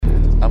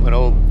I'm an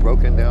old,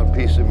 broken-down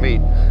piece of meat.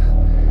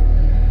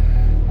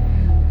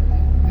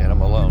 And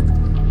I'm alone.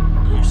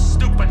 You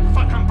stupid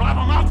fucking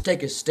blabbermouth!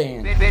 Take a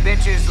stand.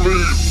 Bitches leave.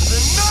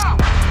 Enough!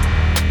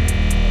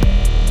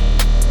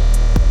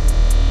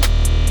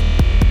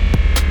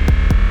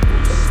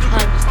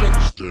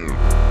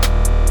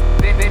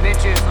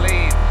 Bitches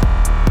leave.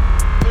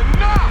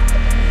 Enough!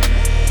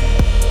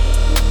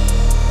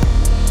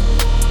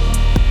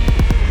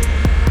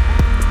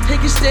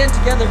 Take a stand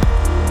together.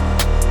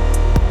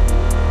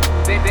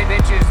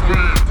 Bitches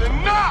leave.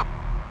 Enough!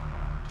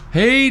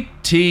 Hey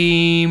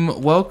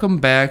team, welcome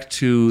back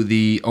to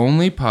the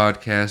only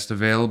podcast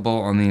available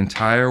on the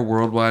entire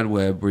World Wide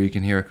Web where you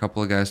can hear a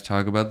couple of guys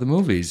talk about the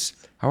movies.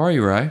 How are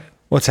you, Rye?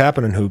 What's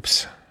happening,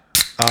 Hoops?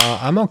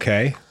 I'm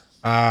okay.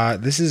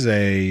 This is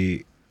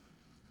a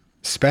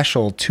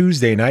special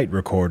Tuesday night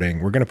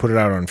recording. We're going to put it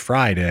out on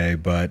Friday,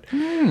 but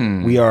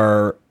we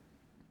are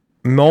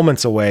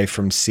moments away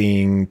from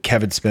seeing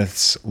Kevin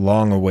Smith's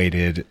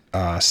long-awaited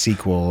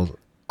sequel,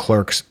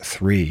 Clerks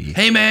 3.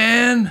 Hey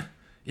man!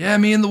 Yeah,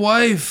 me and the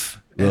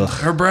wife. And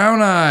her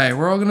brown eye.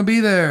 We're all going to be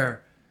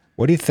there.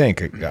 What do you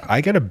think? I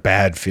get a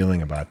bad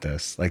feeling about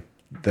this. Like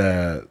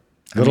the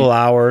Little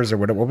Hours or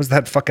what was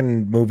that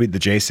fucking movie, the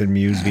Jason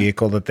Mewes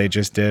vehicle that they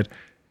just did?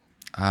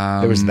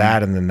 There was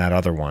that and then that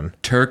other one.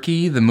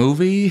 Turkey, the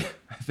movie,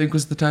 I think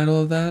was the title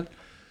of that.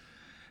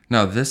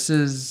 No, this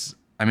is,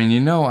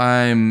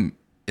 I'm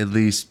at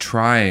least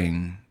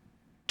trying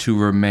to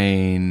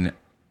remain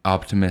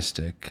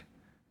optimistic.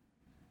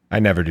 I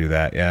never do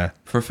that, yeah.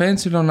 For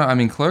fans who don't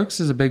know, Clerks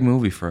is a big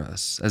movie for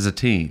us as a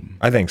team.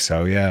 I think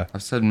so, yeah.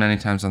 I've said many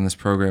times on this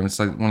program, it's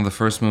like one of the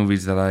first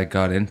movies that I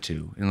got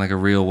into in like a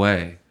real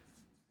way.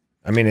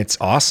 It's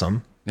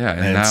awesome. Yeah,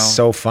 and now it's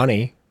so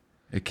funny.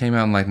 It came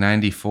out in like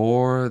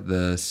 94.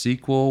 The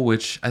sequel,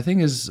 which I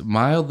think is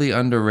mildly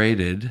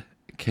underrated,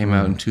 came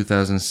out in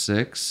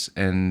 2006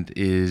 and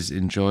is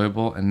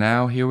enjoyable. And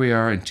now here we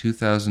are in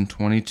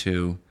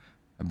 2022,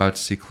 about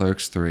to see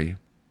Clerks 3.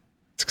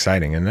 It's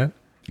exciting, isn't it?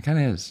 It kind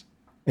of is.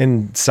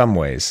 In some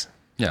ways.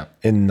 Yeah.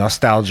 In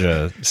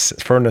nostalgia,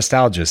 for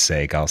nostalgia's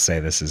sake, I'll say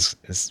this is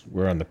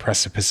we're on the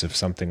precipice of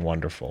something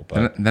wonderful.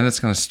 But then it's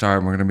going to start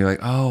and we're going to be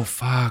like, oh,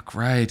 fuck,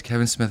 right.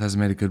 Kevin Smith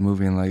hasn't made a good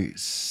movie in like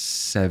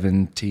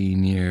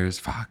 17 years.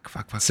 Fuck.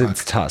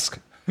 Since Tusk.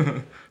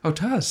 Oh,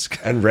 Tusk.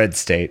 And Red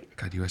State.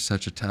 God, you are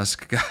such a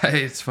Tusk guy.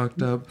 It's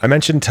fucked up. I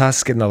mentioned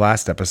Tusk in the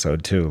last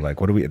episode too. Like,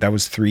 that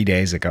was 3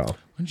 days ago. Why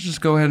don't you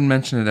just go ahead and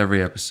mention it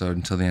every episode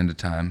until the end of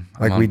time?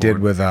 Like we did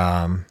with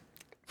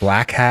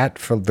Black Hat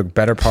for the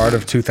better part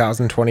of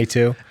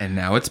 2022. And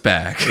now it's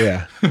back.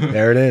 Yeah,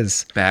 there it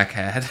is. Back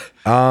Hat.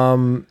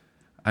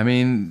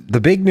 The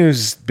big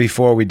news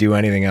before we do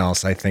anything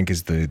else, I think,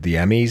 is the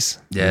Emmys,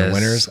 yes, the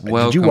winners.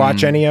 welcome, did you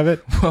watch any of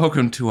it?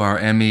 Welcome to our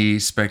Emmy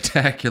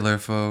spectacular,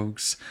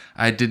 folks.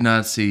 I did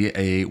not see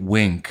a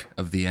wink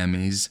of the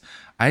Emmys.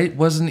 I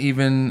wasn't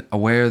even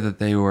aware that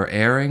they were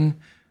airing,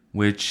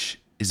 which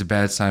is a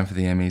bad sign for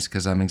the Emmys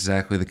because I'm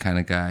exactly the kind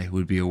of guy who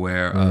would be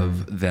aware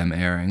of them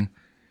airing.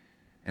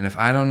 And if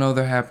I don't know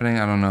they're happening,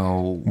 I don't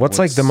know. What's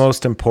like the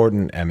most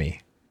important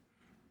Emmy?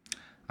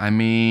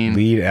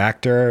 Lead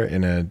actor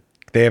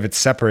they have it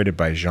separated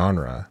by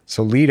genre.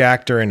 So lead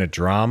actor in a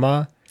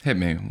drama. Hit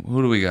me.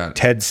 Who do we got?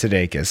 Ted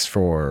Sudeikis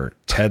for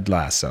Ted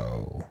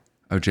Lasso.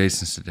 Oh,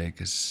 Jason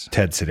Sudeikis.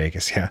 Ted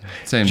Sudeikis, yeah.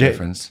 Same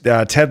difference.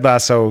 Ted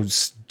Lasso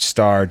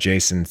star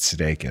Jason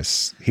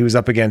Sudeikis. He was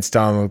up against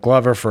Donald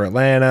Glover for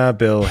Atlanta,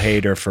 Bill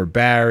Hader for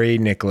Barry,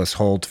 Nicholas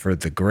Hoult for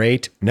The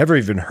Great. Never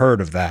even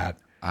heard of that.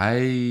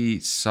 I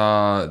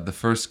saw the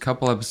first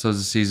couple episodes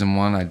of season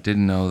 1. I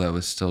didn't know that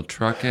was still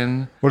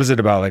trucking. What is it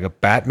about? Like a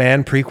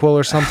Batman prequel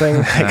or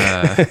something?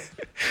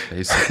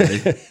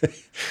 Basically.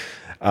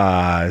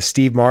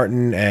 Steve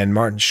Martin and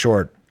Martin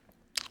Short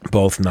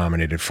both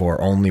nominated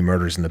for Only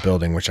Murders in the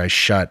Building, which I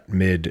shut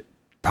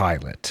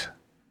mid-pilot.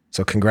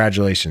 So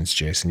congratulations,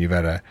 Jason. You've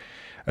had a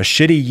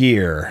shitty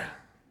year.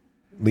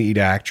 Lead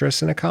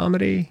actress in a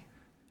comedy?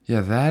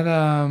 Yeah, that...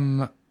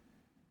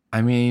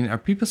 are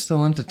people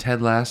still into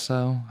Ted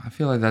Lasso? I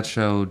feel like that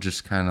show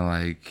just kind of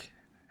like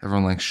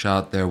everyone like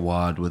shot their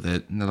wad with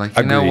it. And they're like,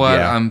 you know what?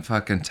 Yeah. I'm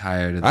fucking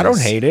tired of this. I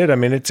don't hate it.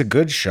 It's a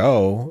good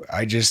show.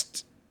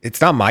 It's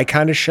not my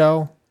kind of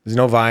show. There's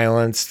no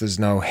violence. There's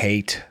no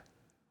hate.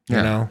 You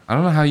know? I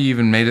don't know how you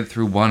even made it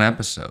through one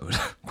episode,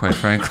 quite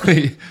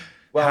frankly.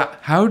 Well,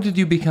 how did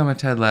you become a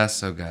Ted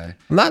Lasso guy?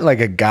 I'm not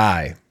like a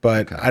guy,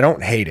 but okay. I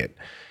don't hate it.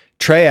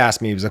 Trey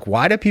asked me, he was like,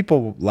 why do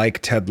people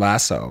like Ted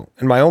Lasso?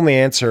 And my only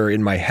answer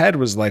in my head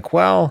was like,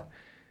 well,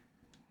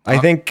 I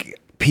think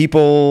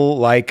people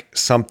like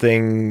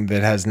something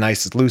that has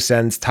nice loose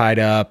ends tied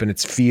up and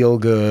it's feel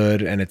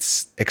good and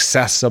it's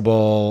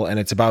accessible and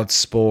it's about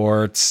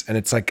sports and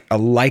it's like a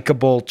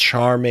likable,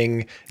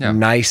 charming,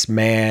 nice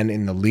man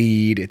in the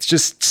lead. It's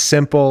just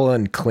simple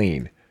and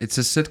clean. It's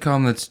a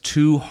sitcom that's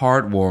too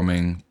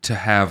heartwarming to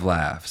have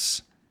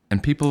laughs.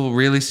 And people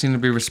really seem to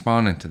be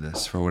responding to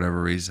this for whatever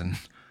reason.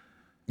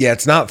 Yeah,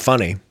 it's not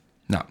funny.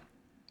 No.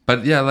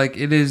 But yeah, like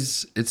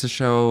it's a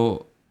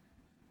show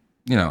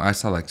I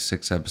saw like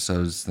 6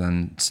 episodes,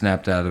 then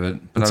snapped out of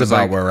it. But It's I was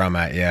about like, where I'm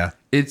at. Yeah.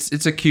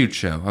 it's a cute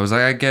show. I was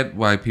like, I get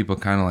why people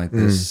kind of like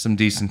this. Some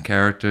decent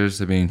characters.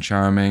 They're being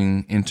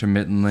charming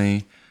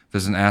intermittently.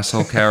 There's an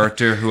asshole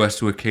character who has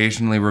to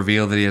occasionally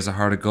reveal that he has a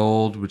heart of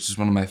gold, which is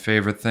one of my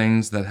favorite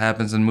things that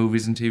happens in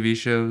movies and TV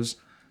shows.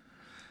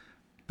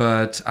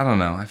 But I don't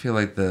know. I feel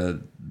like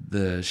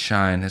the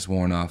shine has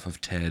worn off of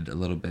Ted a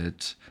little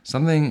bit.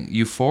 Something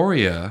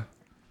Euphoria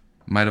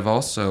might have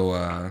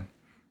also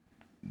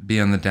be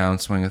on the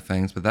downswing of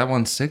things, but that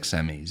won 6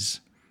 Emmys.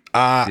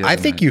 I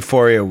think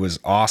Euphoria was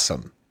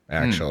awesome,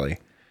 actually.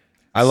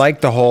 I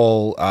like the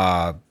whole,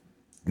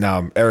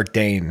 Eric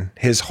Dane,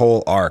 his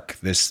whole arc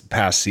this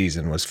past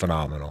season was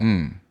phenomenal.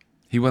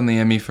 He won the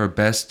Emmy for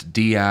Best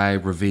DI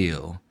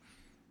Reveal.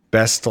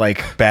 Best,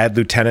 like, Bad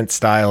Lieutenant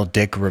style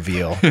dick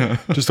reveal.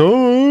 Just,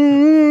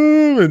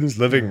 in his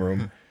living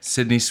room.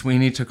 Sydney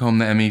Sweeney took home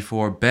the Emmy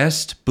for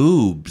Best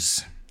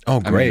Boobs. Oh,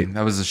 great. I mean,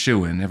 that was a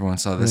shoo-in. Everyone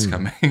saw this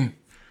coming.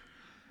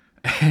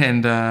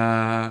 And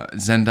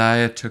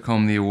Zendaya took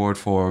home the award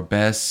for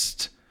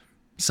Best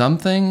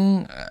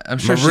something. I'm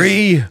sure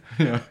Marie!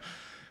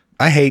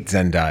 I hate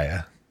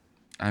Zendaya.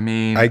 I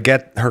mean, I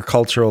get her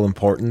cultural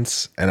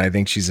importance, and I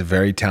think she's a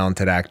very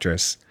talented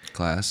actress.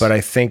 class. But I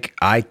think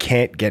I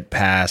can't get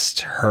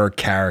past her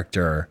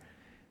character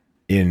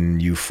in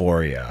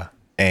Euphoria.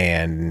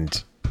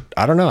 And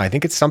I don't know. I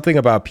think it's something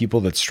about people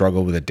that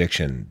struggle with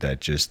addiction that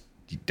just,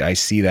 I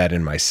see that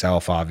in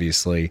myself,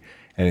 obviously,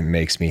 and it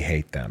makes me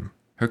hate them.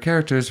 Her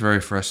character is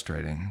very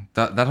frustrating.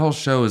 That whole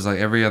show is like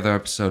every other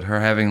episode, her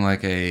having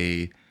like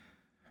a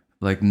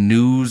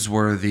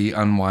newsworthy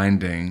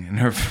unwinding, and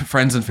her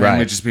friends and family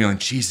Right. just being like,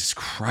 Jesus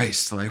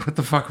Christ, like what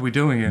the fuck are we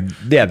doing here?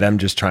 Yeah, them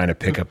just trying to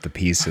pick up the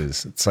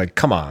pieces. It's like,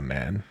 come on,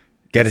 man.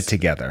 Get it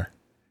together.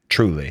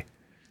 Truly.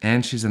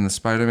 And she's in the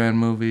Spider-Man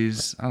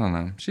movies. I don't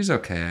know. She's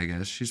okay, I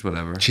guess. She's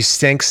whatever. She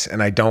stinks,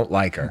 and I don't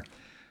like her.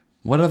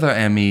 What other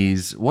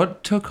Emmys?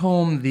 What took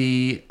home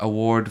the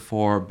award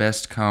for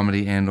Best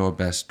Comedy and or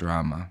Best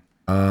Drama?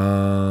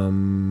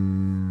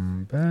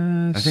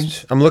 Best. I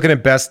think- I'm looking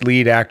at Best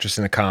Lead Actress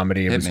in a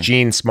Comedy. It Hit was me.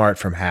 Jean Smart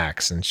from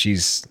Hacks, and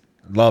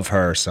love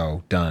her,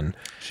 so done.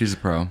 She's a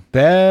pro.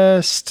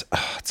 Best.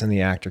 Oh, it's in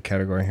the actor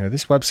category here.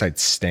 This website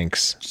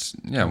stinks.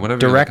 Yeah, whatever.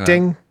 you're looking at.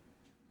 Directing.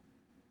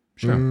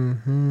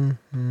 Sure.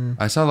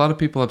 I saw a lot of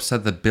people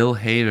upset that Bill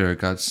Hader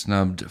got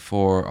snubbed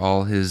for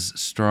all his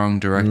strong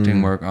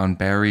directing work on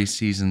Barry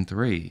season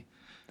 3.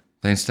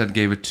 They instead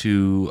gave it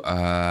to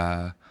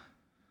I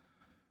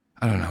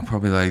don't know,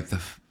 probably like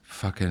the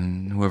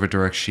fucking whoever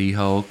directs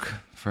She-Hulk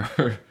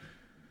for.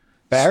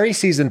 Barry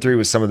season 3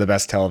 was some of the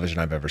best television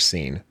I've ever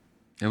seen.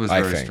 It was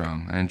I very think.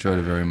 strong. I enjoyed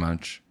it very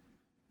much.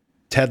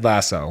 Ted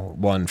Lasso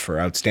won for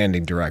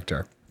Outstanding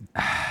Director.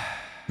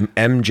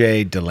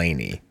 MJ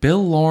Delaney.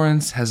 Bill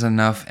Lawrence has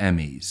enough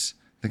Emmys.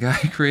 The guy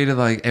created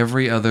like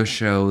every other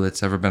show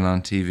that's ever been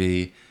on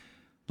TV.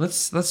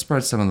 Let's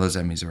spread some of those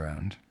Emmys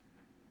around.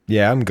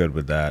 Yeah, I'm good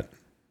with that.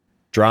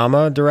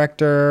 Drama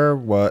director.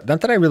 What?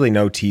 Not that I really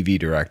know TV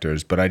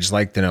directors, but I just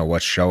like to know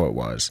what show it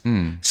was.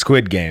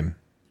 Squid Game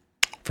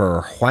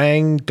for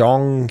Hwang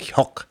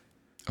Dong-hyuk.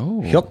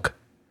 Oh. Hyuk.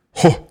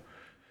 Ho.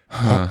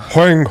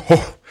 Hwang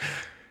Ho.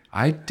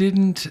 I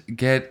didn't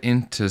get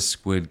into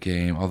Squid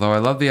Game, although I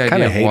love the Kinda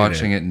idea of hated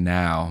watching it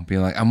now.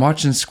 Being like, I'm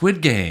watching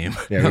Squid Game.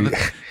 Yeah,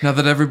 now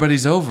that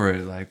everybody's over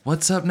it, like,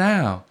 what's up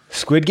now?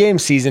 Squid Game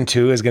season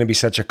 2 is going to be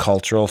such a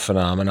cultural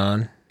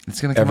phenomenon.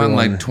 It's going to come out in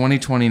Everyone- like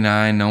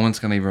 2029. No one's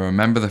going to even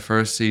remember the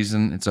first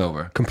season. It's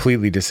over.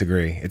 Completely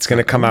disagree. It's going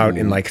to come out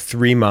in like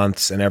 3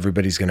 months, and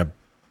everybody's going to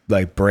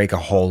like break a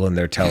hole in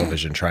their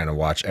television trying to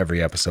watch every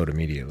episode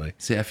immediately.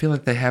 See, I feel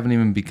like they haven't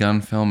even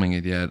begun filming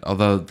it yet,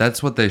 although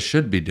that's what they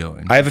should be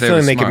doing. I have a If they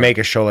feeling were they could smart. make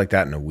a show like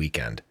that in a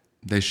weekend.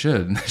 They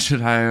should. They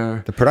should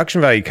hire... The production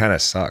value kind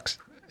of sucks.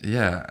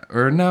 Yeah.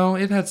 Or no,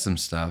 it had some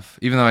stuff.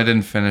 Even though I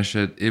didn't finish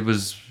it, it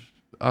was...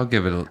 I'll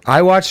give it a...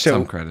 I watched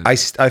Some it. credit.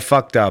 I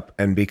fucked up,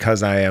 and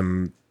because I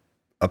am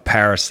a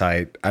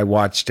parasite, I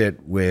watched it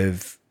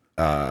with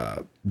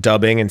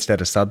dubbing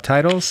instead of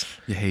subtitles.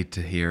 You hate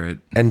to hear it.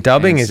 And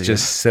dubbing And is see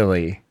just it.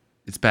 silly.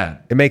 It's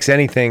bad. It makes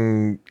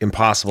anything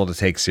impossible to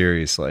take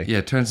seriously. Yeah,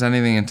 it turns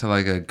anything into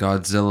like a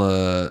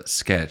Godzilla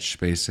sketch,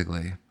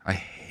 basically. I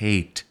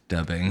hate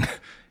dubbing.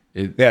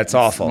 It's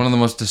awful. One of the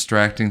most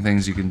distracting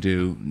things you can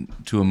do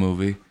to a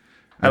movie.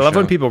 I love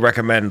when people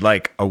recommend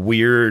like a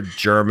weird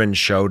German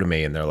show to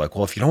me, and they're like,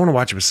 "Well, if you don't want to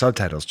watch it with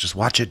subtitles, just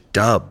watch it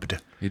dubbed."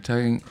 You're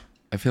talking...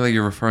 I feel like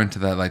you're referring to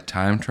that like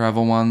time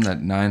travel one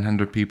that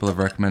 900 people have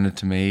recommended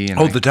to me. And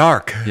Oh, I- The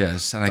Dark.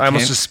 Yes, and I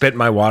almost can't- just spit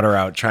my water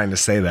out trying to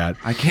say that.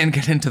 I can't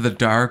get into the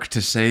dark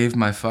to save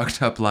my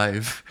fucked up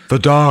life. The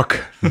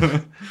Dark.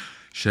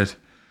 Shit.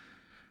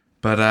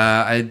 But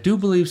I do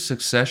believe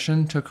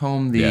Succession took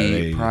home the Yeah,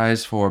 they-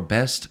 prize for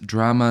Best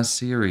Drama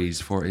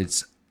Series for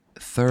its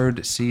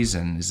 3rd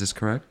season. Is this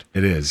correct?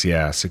 It is,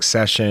 yeah.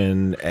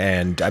 Succession,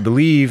 and I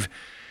believe,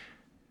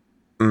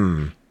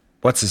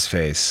 what's his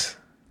face?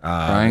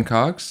 Brian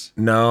Cox?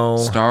 No,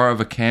 Star of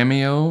a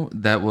cameo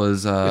that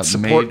was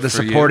made the for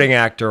supporting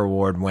actor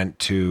award went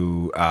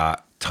to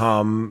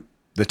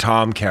the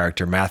Tom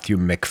character, Matthew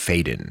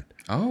McFadden.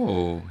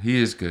 Oh, he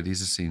is good.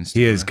 He's a scene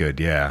stealer. He is good,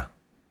 yeah.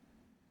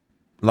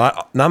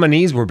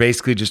 Nominees were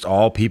basically just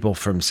all people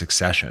from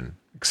Succession,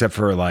 except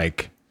for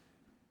like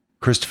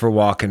Christopher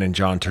Walken and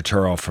John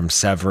Turturro from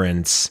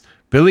Severance.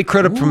 Billy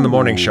Crudup from The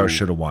Morning Show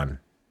should have won.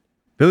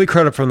 Billy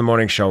Crudup from The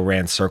Morning Show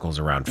ran circles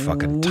around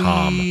fucking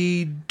Tom.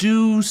 We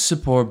do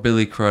support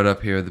Billy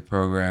Crudup here at the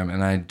program,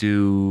 and I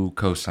do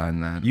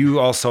co-sign that. You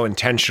also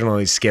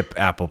intentionally skip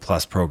Apple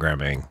Plus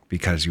programming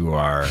because you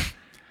are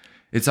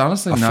It's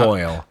honestly a not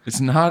foil. It's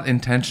not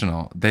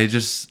intentional. They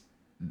just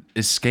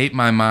escape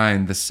my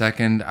mind the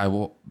second I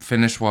will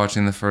finish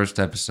watching the first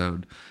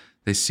episode.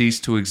 They cease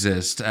to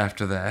exist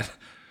after that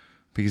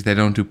because they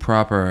don't do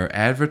proper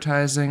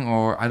advertising,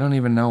 or I don't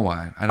even know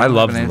why. I don't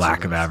love have the an answer lack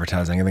to of this.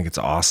 advertising. I think it's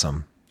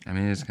awesome. I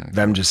mean, it's kind of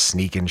Them just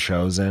sneaking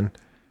shows in.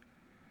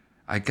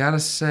 I gotta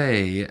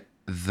say,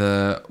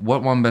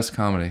 what won Best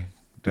Comedy?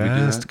 Did we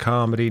do Best that?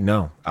 comedy?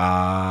 No.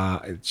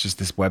 It's just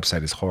this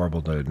website is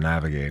horrible to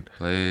navigate.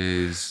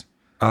 Plays.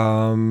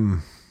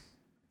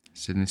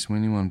 Sydney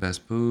Sweeney won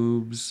Best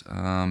Boobs.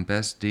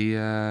 Best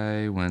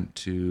DI went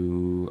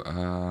to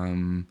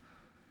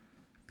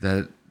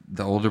the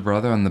older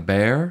brother on The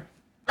Bear.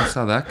 I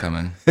saw that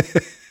coming.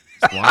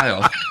 It's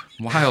wild.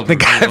 Wild. The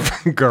guy reveal.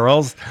 from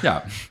Girls.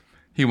 Yeah.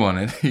 He won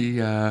it. He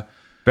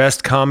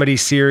Best comedy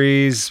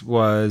series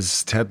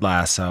was Ted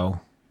Lasso.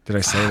 Did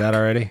I say that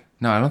already?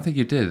 no, I don't think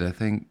you did. I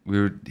think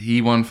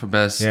he won for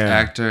Best Yeah.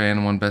 Actor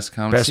and won Best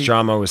Comedy. Best See,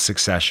 drama was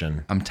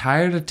Succession. I'm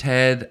tired of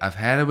Ted. I've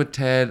had it with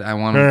Ted. I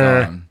want him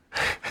gone.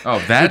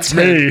 Oh, that's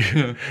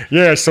Ted.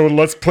 Yeah, so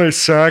let's play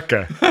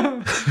soccer.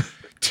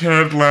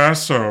 Ted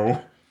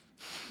Lasso.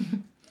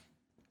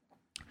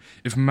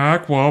 If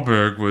Mark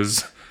Wahlberg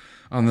was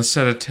on the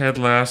set of Ted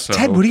Lasso,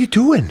 Ted, what are you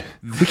doing?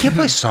 We can't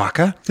play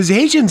soccer. There's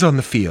Asians on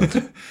the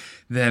field.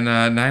 then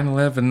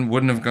 9/11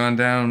 wouldn't have gone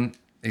down.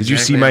 Did you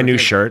see my new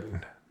shirt?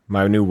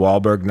 My new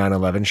Wahlberg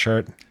 9/11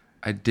 shirt?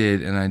 I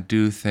did, and I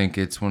do think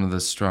it's one of the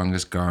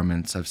strongest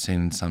garments I've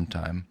seen in some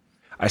time.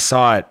 I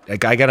saw it.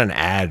 Like, I got an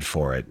ad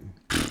for it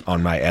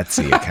on my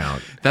Etsy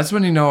account. That's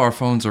when you know our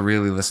phones are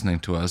really listening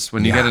to us.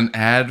 When you get an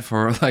ad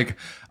for like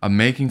a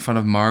making fun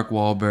of Mark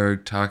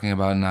Wahlberg talking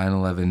about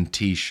 9/11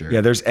 t-shirt.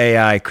 Yeah, there's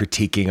AI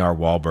critiquing our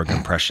Wahlberg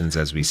impressions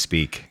as we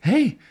speak.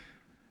 Hey,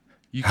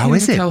 you How can't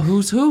is even it? tell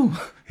who's who.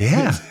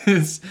 Yeah.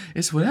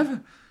 It's whatever.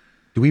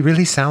 Do we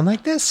really sound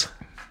like this?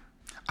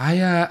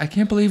 I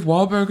can't believe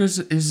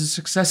Wahlburgers is a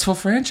successful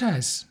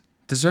franchise.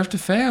 Deserve to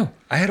fail.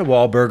 I had a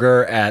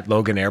Wahlburger at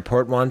Logan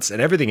Airport once,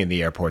 and everything in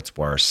the airport's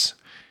worse.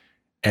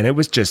 And it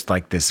was just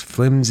like this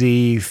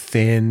flimsy,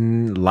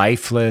 thin,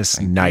 lifeless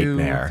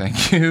nightmare.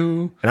 Thank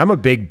you. And I'm a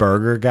big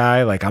burger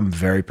guy. Like, I'm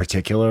very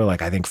particular.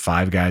 Like, I think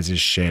Five Guys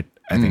is shit.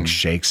 I think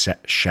Shake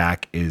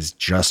Shack is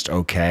just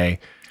okay.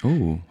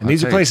 Ooh. And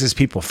these are places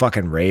people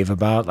fucking rave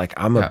about. Like,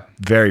 I'm Yeah. a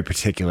very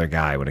particular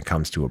guy when it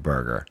comes to a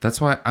burger. That's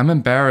why I'm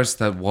embarrassed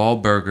that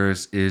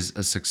Wahlburgers is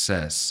a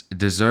success. It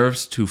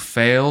deserves to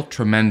fail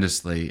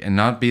tremendously and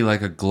not be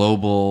like a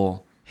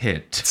global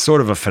hit. It's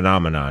sort of a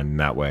phenomenon in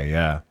that way,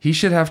 yeah. He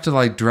should have to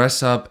like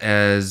dress up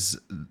as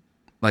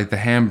like the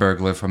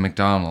Hamburglar from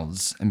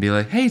McDonald's and be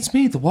like, "Hey, it's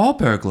me, the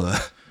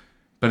Wahlburglar."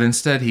 But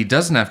instead, he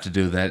doesn't have to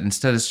do that.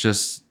 Instead, it's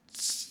just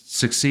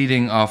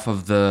succeeding off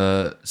of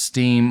the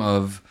steam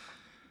of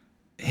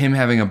him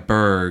having a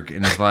Berg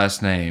in his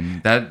last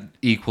name. That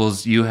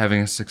equals you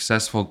having a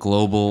successful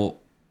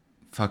global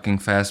fucking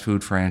fast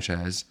food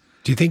franchise.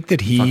 Do you think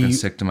that Fucking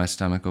sick to my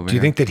stomach over Do you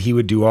here. think that he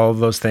would do all of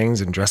those things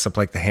and dress up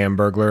like the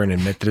Hamburglar and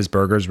admit that his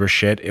burgers were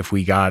shit if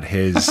we got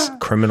his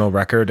criminal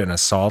record and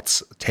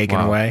assaults taken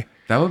Wow. away?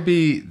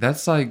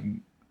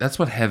 That's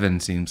what heaven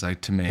seems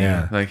like to me.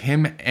 Yeah. Like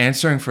him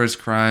answering for his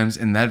crimes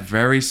in that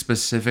very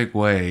specific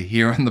way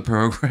here on the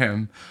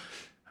program.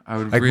 I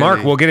would Like, really,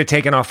 Mark, we'll get it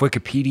taken off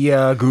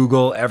Wikipedia,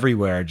 Google,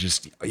 everywhere.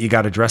 Just, you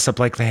got to dress up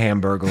like the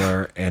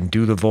Hamburglar and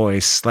do the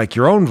voice, like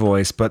your own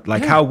voice, but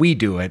like how we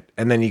do it.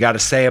 And then you got to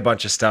say a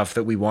bunch of stuff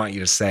that we want you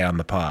to say on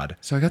the pod.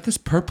 So I got this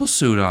purple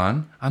suit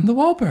on. I'm the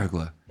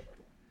Wahlburglar.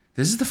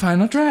 This is the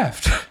final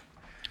draft.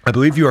 I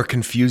believe you are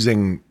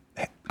confusing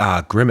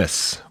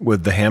Grimace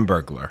with the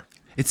Hamburglar.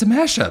 It's a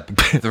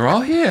mashup. They're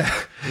all here.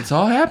 It's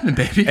all happening,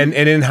 baby. And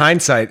in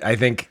hindsight, I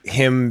think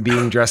him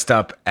being dressed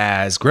up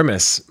as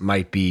Grimace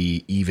might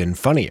be even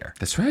funnier.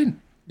 That's right.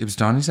 It was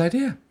Donnie's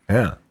idea.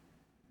 Yeah.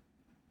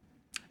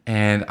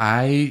 And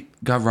I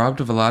got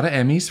robbed of a lot of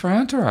Emmys for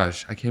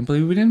Entourage. I can't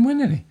believe we didn't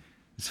win any.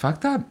 It's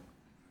fucked up.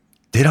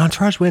 Did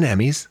Entourage win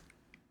Emmys?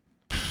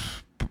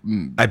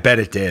 I bet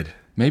it did.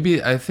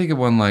 Maybe, I think it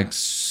won like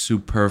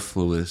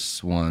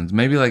superfluous ones.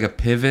 Maybe like a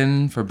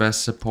Piven for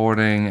Best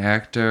Supporting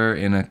Actor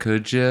in a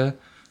Coulda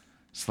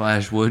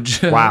 /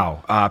 Would Ya.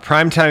 Wow.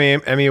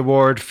 Primetime Emmy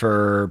Award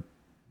for,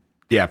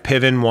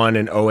 Piven won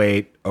in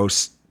 08.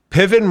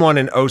 Piven won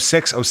in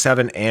 06,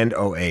 07, and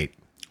 08.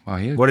 Wow,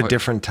 he had What a quite-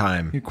 different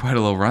time. He had quite a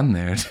little run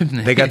there, didn't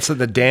he? They got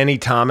the Danny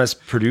Thomas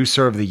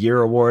Producer of the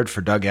Year Award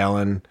for Doug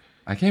Ellen.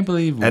 I can't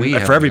believe And we for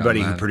haven't everybody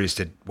gotten who that. produced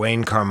it.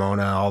 Wayne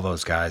Carmona, all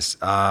those guys.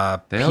 They all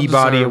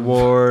Peabody deserve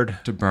Award.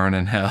 to burn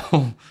in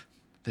hell.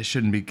 They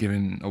shouldn't be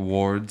giving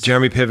awards.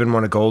 Jeremy Piven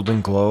won a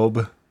Golden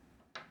Globe.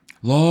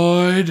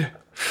 Lloyd.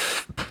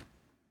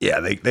 Yeah,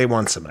 they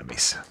won some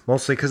Emmys.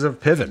 Mostly because of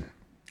Piven.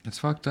 It's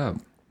fucked up.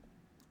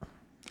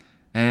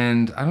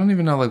 And I don't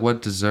even know like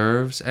what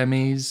deserves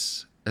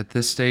Emmys at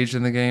this stage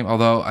in the game.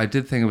 Although I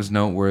did think it was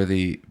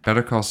noteworthy.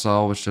 Better Call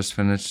Saul, which just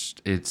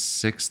finished its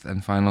 6th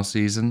and final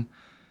season,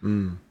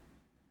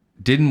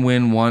 didn't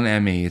win one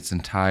Emmy its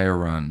entire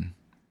run.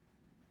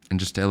 And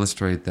just to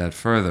illustrate that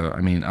further,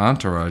 I mean,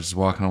 Entourage is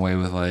walking away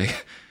with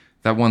like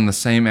that won the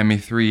same Emmy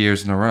 3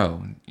 years in a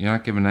row. You're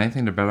not giving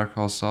anything to Better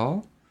Call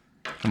Saul?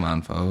 Come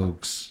on,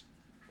 folks.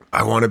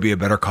 I want to be a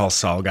Better Call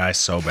Saul guy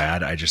so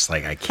bad. I just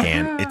I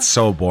can't. It's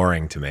so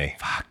boring to me.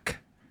 Fuck.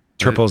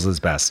 Triples is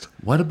best.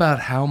 What about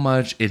how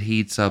much it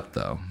heats up,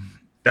 though?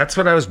 That's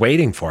what I was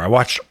waiting for. I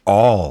watched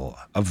all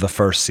of the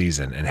first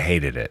season and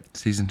hated it.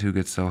 Season 2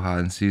 gets so hot,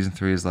 and season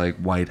 3 is like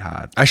white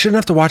hot. I shouldn't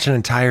have to watch an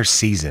entire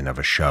season of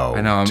a show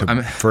I know,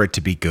 for it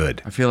to be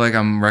good. I feel like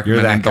I'm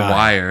recommending The guy.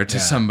 Wire to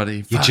Yeah. somebody.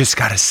 You Fuck. just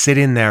got to sit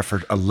in there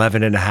for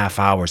 11 and a half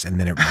hours,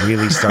 and then it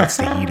really starts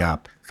to heat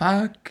up.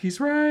 Fuck, he's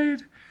right.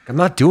 I'm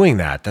not doing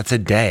that. That's a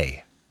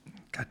day.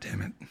 God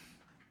damn it.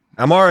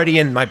 I'm already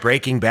in my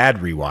Breaking Bad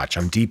rewatch.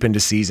 I'm deep into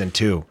season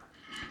 2.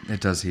 It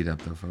does heat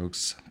up, though,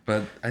 folks.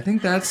 But I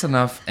think that's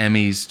enough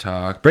Emmys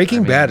talk.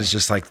 Breaking Bad is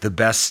just like the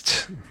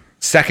best,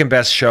 second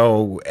best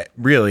show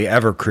really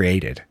ever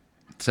created.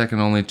 second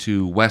only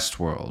to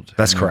Westworld.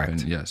 That's in my correct.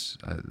 opinion. Yes.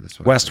 That's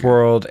what I figured.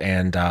 Westworld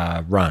and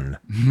Run.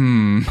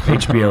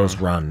 HBO's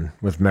Run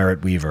with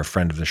Merritt Weaver,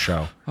 friend of the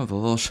show. Oh, the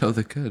little show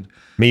that could.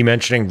 Me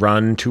mentioning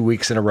Run 2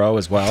 weeks in a row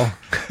as well.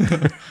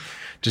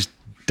 Just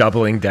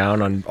doubling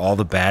down on all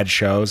the bad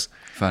shows.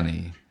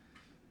 Funny.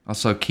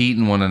 Also,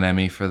 Keaton won an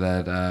Emmy for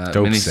that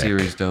Dope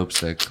miniseries Dope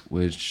Sick,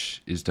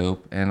 which is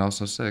dope and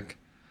also sick.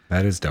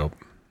 That is dope.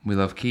 We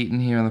love Keaton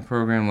here on the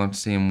program. Love to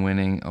see him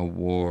winning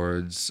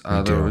awards.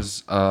 There do.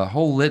 was a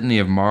whole litany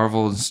of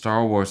Marvel and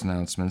Star Wars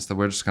announcements that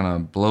we're just going to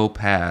blow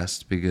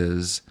past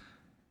because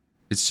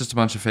it's just a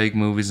bunch of fake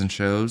movies and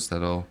shows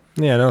that'll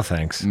Yeah, no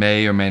thanks.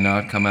 may or may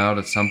not come out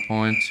at some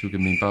point. Who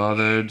can be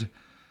bothered?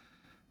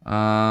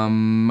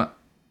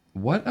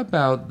 What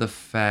about the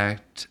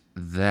fact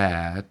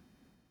that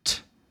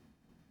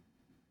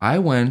I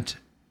went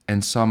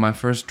and saw my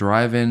first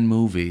drive-in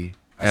movie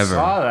ever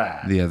saw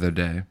that. the other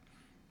day?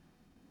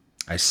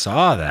 I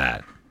saw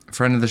that.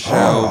 Friend of the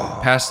show,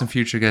 past and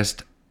future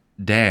guest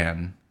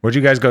Dan. What'd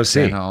you guys go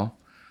see? Dan Hall.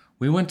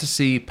 We went to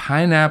see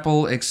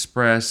Pineapple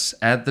Express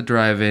at the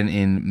drive-in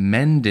in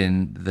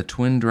Mendon, the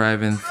Twin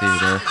Drive-In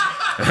Theater.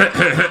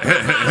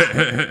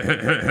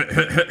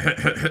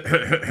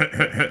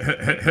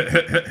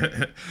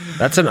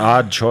 That's an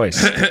odd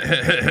choice.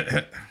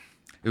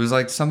 It was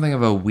like something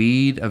of a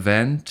weed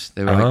event.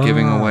 They were like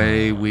giving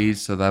away weed,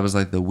 so that was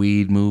like the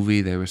weed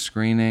movie they were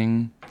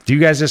screening. Do you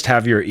guys just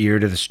have your ear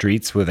to the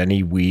streets with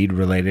any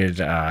weed-related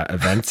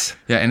events?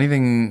 Yeah,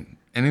 anything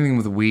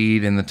with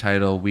weed in the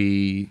title,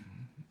 we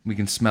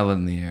can smell it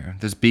in the air.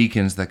 There's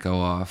beacons that go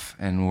off,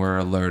 and we're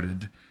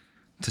alerted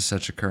to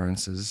such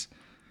occurrences.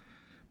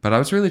 But I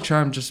was really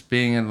charmed just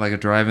being in like a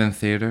drive-in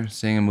theater,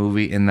 seeing a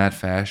movie in that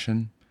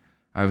fashion.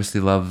 I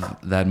obviously love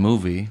that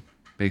movie.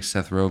 Big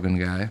Seth Rogen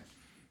guy.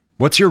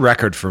 What's your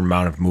record for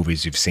amount of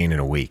movies you've seen in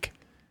a week?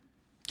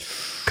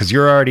 Because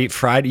you're already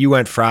Friday. You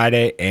went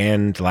Friday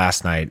and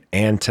last night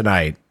and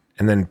tonight,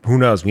 and then who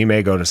knows? We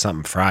may go to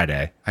something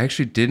Friday. I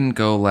actually didn't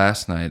go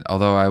last night,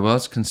 although I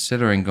was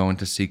considering going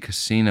to see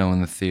Casino in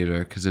the theater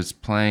because it's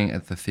playing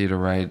at the theater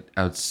right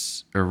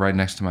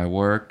next to my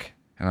work.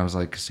 And I was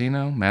like,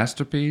 Casino,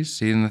 masterpiece,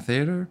 see it in the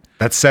theater.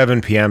 That's 7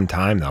 p.m.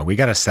 time though. We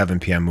got a 7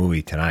 p.m.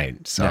 movie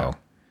tonight, so Yeah.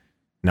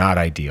 not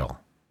ideal.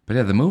 But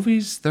yeah, the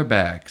movies, they're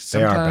back.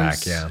 They are back,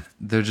 Sometimes yeah.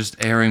 They're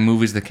just airing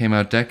movies that came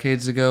out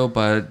decades ago,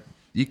 but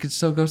you could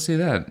still go see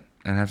that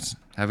and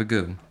have a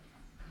go.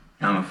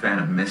 I'm a fan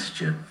of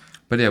mischief.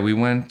 But yeah, we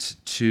went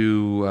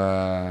to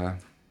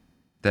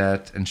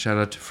that, and shout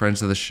out to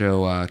friends of the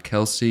show,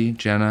 Kelsey,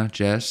 Jenna,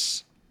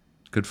 Jess.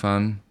 Good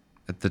fun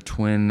at the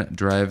Twin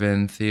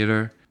Drive-In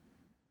Theater.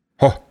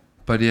 Oh,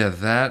 But yeah,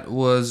 that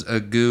was a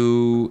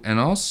goo. And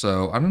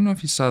also, I don't know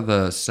if you saw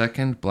the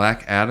second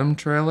Black Adam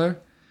trailer,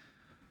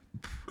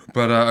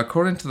 but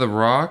according to The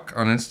Rock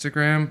on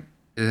Instagram,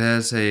 it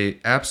has a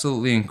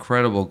absolutely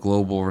incredible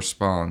global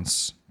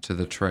response to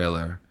the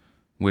trailer,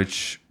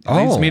 which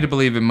leads me to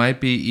believe it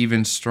might be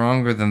even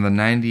stronger than the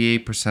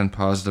 98%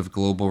 positive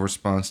global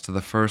response to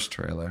the first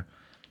trailer.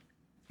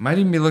 Might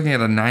even be looking at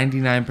a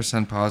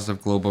 99%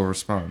 positive global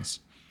response.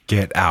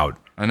 get out.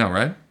 I know,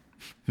 right?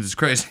 This is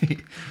crazy.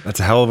 That's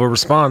a hell of a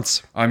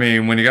response. I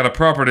mean, when you got a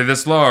property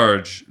this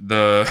large,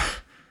 the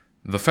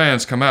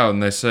fans come out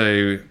and they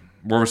say,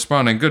 we're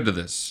responding good to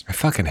this. I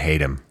fucking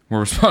hate him. We're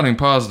responding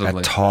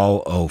positively. That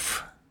tall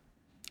oaf.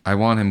 I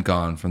want him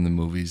gone from the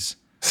movies.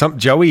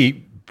 Joey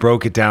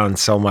broke it down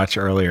so much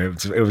earlier.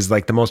 It was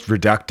like the most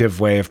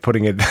reductive way of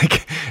putting it.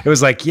 Like it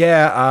was like,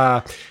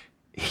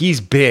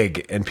 he's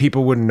big, and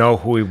people wouldn't know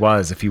who he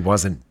was if he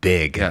wasn't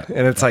big. Yeah.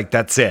 And it's like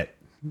that's it.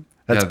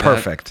 That's Yeah,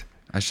 perfect.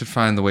 I should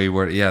find the way you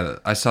word it. Yeah,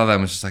 I saw that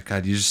and was just like,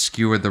 God, you just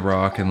skewered The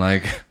Rock in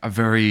like a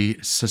very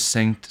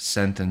succinct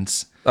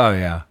sentence. Oh,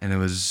 yeah. And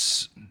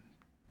it's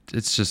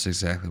just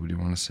exactly what you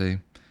want to see.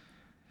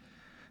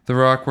 The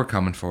Rock, we're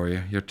coming for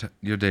you.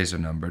 Your days are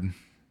numbered.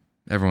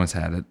 Everyone's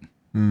had it.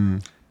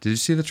 Did you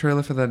see the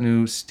trailer for that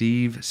new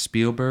Steve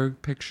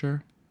Spielberg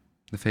picture?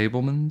 The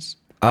Fabelmans?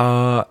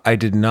 I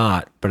did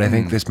not, but I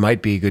think this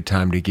might be a good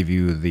time to give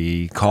you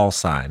the call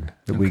sign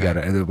that we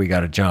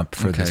gotta jump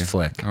for this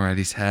flick. All right,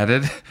 he's had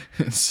it.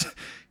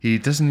 He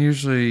doesn't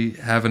usually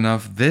have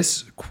enough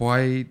this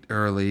quite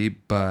early,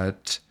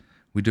 but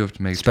we do have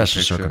to make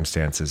Special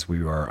circumstances.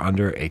 We are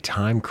under a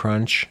time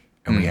crunch,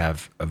 and we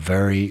have a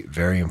very,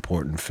 very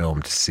important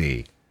film to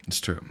see. It's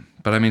true.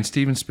 But I mean,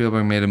 Steven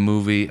Spielberg made a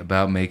movie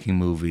about making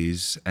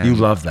movies. And You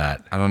love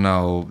that. I don't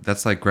know.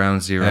 That's like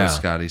ground zero Yeah.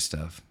 Scotty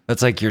stuff.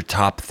 That's like your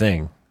top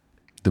thing.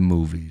 The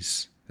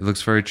movies. It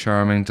looks very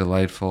charming,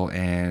 delightful,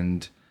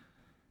 and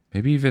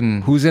maybe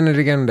even Who's in it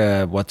again?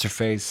 What's her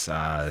face?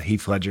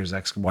 Heath Ledger's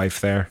ex-wife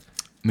there.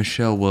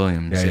 Michelle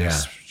Williams. Yeah,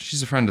 Yes.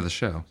 She's a friend of the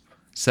show.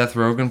 Seth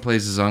Rogen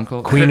plays his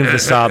uncle. Queen of the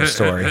sob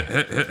story.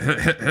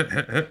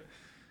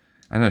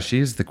 I know, she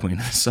is the queen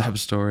of the sob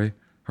story.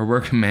 Her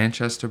work in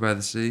Manchester by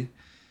the Sea.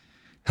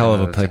 Hell of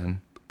 10 a out of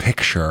 10.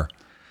 picture.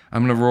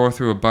 I'm going to roar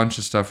through a bunch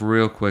of stuff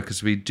real quick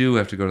because we do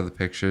have to go to the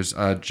pictures.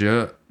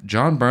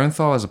 John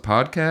Bernthal has a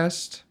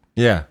podcast.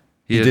 Yeah.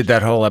 He had- did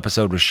that whole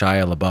episode with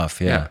Shia LaBeouf.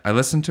 Yeah. I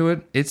listened to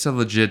it. It's a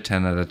legit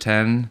 10 out of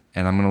 10,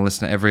 and I'm going to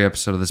listen to every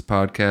episode of this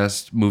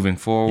podcast moving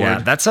forward. Yeah,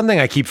 that's something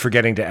I keep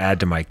forgetting to add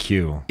to my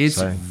queue. It's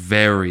So-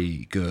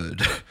 very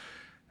good.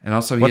 And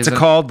also, what's it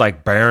called?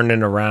 Like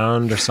Burning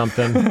Around or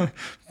something?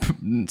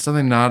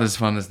 Something not as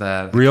fun as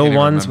that. I Real can't even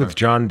Ones remember. with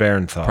John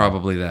Barenthal.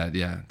 Probably that,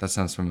 yeah. That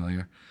sounds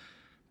familiar.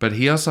 But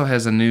he also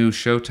has a new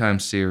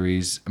Showtime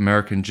series,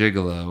 American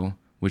Gigolo,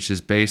 which is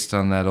based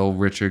on that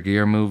old Richard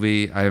Gere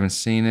movie. I haven't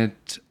seen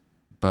it,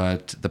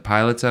 but the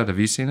pilot's out. Have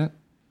you seen it?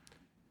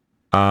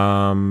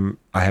 I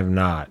have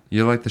not.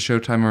 You're like the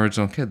Showtime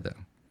original kid, though.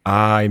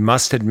 I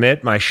must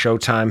admit, my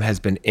Showtime has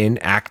been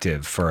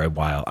inactive for a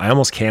while. I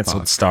almost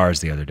canceled Stars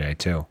the other day,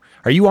 too.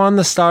 Are you on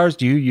the Stars?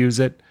 Do you use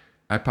it?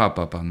 I pop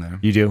up on there.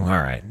 You do? All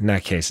right. In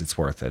that case, it's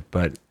worth it.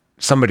 But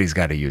somebody's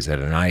got to use it.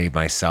 And I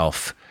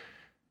myself,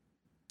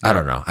 I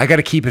don't know. I got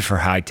to keep it for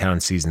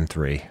Hightown Season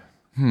 3.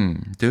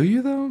 Do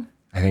you, though?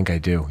 I think I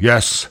do.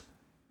 Yes.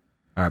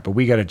 All right, but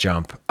we got to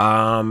jump.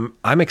 I'm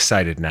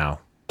excited now.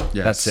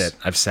 Yes. That's it.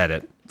 I've said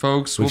it.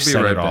 Folks, We've we'll be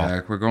said right it all.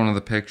 back. We're going to the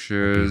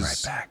pictures. Be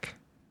right back.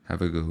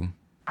 Have a goo.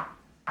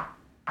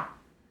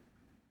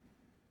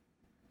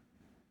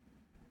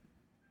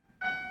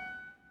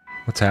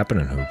 What's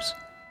happening, Hoops?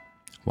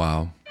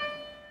 Wow.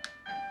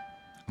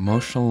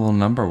 Emotional little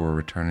number we're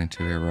returning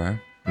to here, right?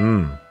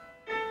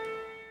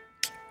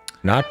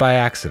 Not by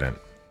accident.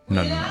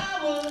 No.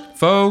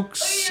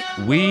 Folks,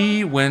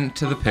 we went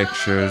to the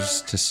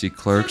pictures to see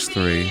Clerks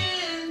 3,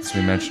 as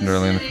we mentioned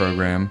earlier in the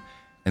program.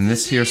 And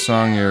this here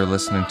song you're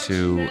listening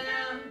to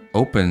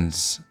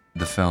opens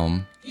the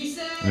film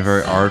in a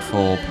very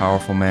artful,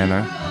 powerful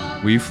manner.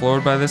 Were you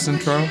floored by this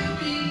intro?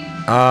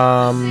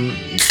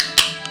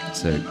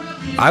 Sick.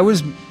 I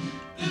was,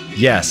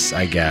 yes,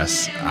 I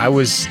guess. I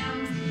was,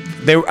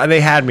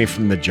 they had me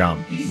from the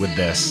jump with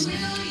this.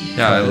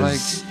 Yeah,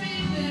 Because,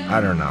 I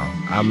don't know.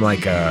 I'm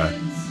like a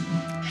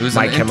it was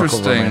My an Chemical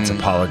Romance interesting.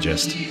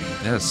 apologist.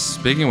 Yes,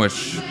 speaking of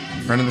which,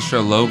 friend of the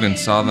show Logan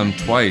saw them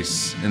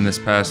twice in this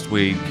past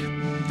week.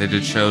 They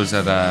did shows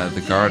at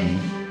the Garden.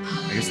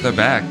 I guess they're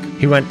back.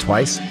 He went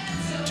twice?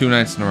 2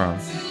 nights in a row.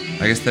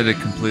 I guess they did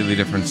completely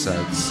different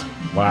sets.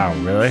 Wow,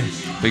 really?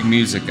 Big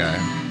music guy.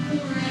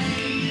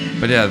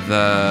 But yeah,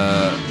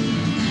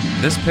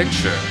 this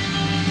picture.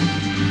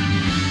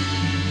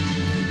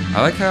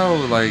 I like how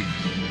like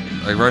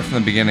right from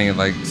the beginning it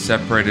like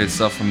separated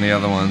itself from the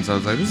other ones. I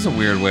was like, this is a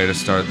weird way to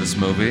start this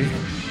movie.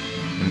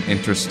 And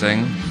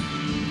interesting.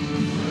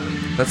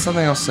 That's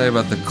something I'll say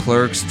about the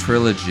Clerks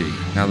trilogy,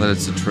 now that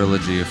it's a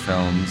trilogy of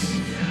films.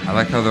 I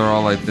like how they're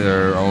all like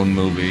their own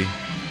movie.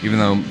 Even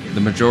though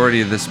the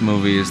majority of this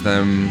movie is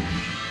them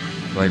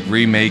like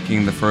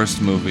remaking the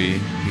first movie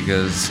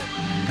because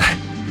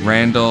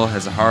Randall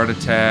has a heart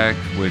attack,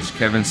 which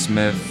Kevin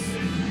Smith,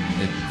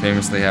 it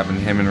famously happened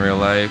to him in real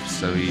life.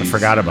 So I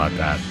forgot about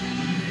that.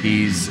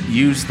 He's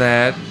used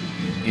that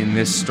in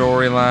this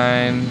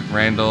storyline.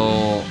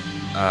 Randall.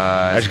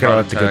 I just gotta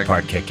let the good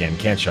part kick in.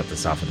 Can't shut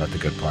this off without the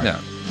good part. Yeah.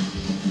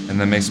 And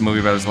then makes a movie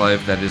about his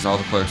life that is all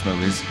the Clerks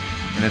movies.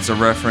 And it's a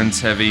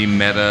reference-heavy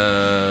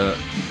meta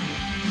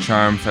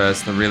charm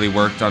fest that really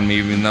worked on me,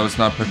 even though it's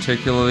not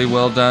particularly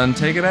well done.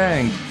 Take it,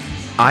 Hank.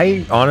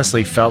 I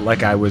honestly felt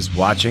like I was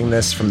watching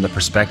this from the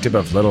perspective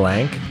of Little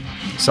Hank.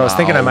 So I was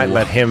thinking I might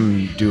let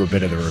him do a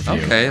bit of the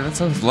review. Okay, that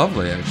sounds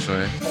lovely,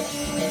 actually.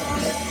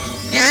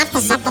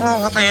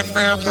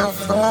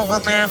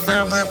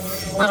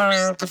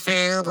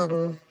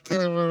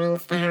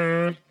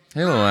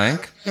 Hey, Lil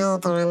Hank.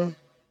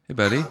 Hey,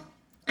 buddy.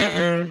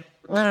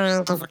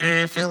 No, just off.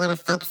 I gotta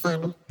fix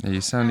him. Yeah,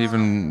 you sound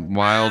even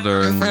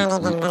wilder, Sounded a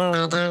and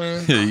little,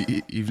 don't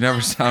I? you've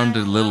never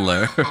sounded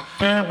littler. Oh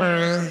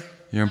boy.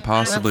 You're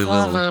impossibly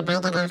Let's see little.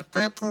 here, big enough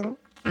fucking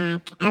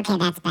fuck. Okay,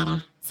 that's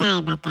better. Sorry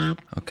about that.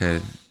 Okay,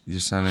 you're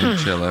sounding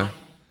chiller.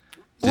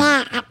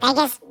 Yeah, I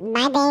guess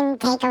my main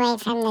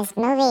takeaway from this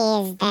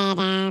movie is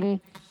that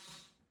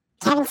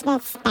Kevin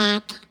Smith's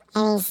back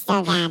and he's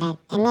still got it.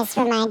 And this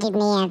reminded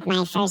me of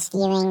my first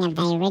viewing of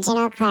the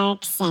original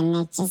Clerks, and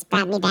it just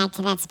brought me back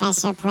to that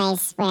special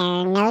place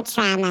where no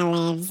trauma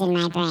lives in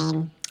my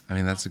brain. I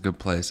mean, that's a good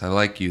place. I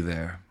like you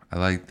there. I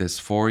like this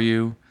for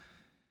you,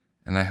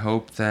 and I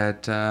hope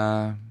that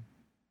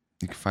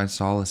you can find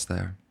solace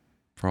there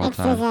for all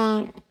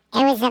time.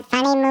 It was a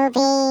funny movie.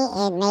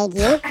 It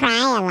made you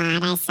cry a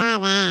lot. I saw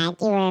that.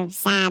 You were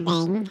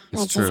sobbing,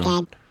 It's which true. is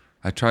good.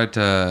 I tried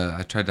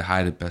to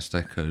hide it best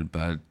I could,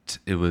 but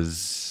there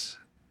was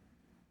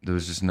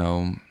just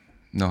no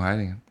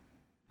hiding it.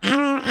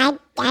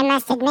 I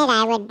must admit,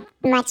 I would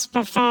much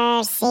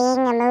prefer seeing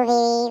a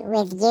movie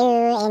with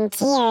you in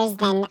tears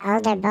than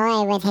older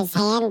boy with his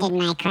hand in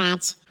my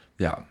crotch.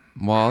 Yeah.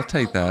 Well, I'll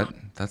take that.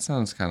 That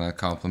sounds kind of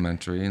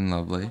complimentary and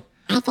lovely.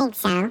 I think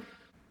so.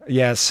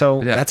 Yeah,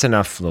 so Yeah. that's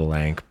enough, Lil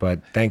Hank.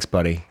 But thanks,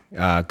 buddy.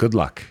 Good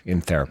luck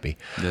in therapy.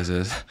 This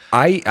is.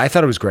 I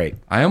thought it was great.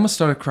 I almost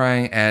started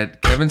crying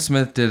at Kevin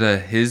Smith did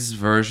his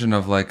version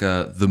of like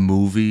the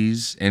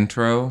movies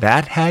intro.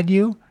 That had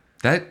you?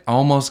 That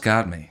almost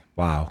got me.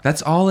 Wow.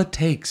 That's all it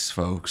takes,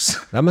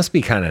 folks. That must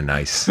be kind of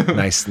nice.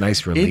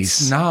 Nice release.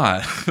 It's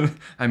not.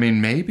 I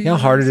mean, maybe. You know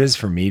how hard it is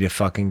for me to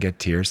fucking get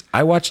tears?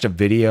 I watched a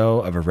video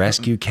of a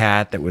rescue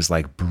cat that was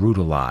like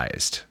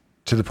brutalized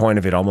to the point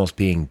of it almost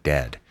being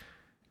dead.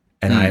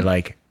 And I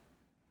like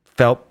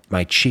felt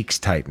my cheeks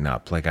tighten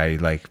up. Like I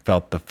like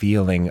felt the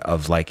feeling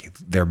of like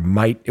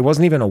it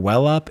wasn't even a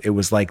well up. It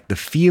was like the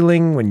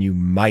feeling when you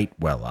might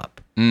well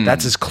up.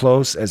 That's as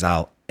close as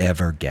I'll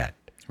ever get.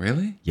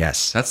 Really?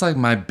 Yes. That's like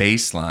my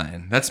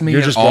baseline. That's me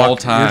You're at just all You're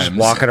times. just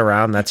walking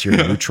around. That's your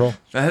neutral.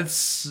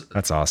 That's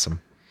That's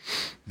awesome.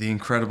 the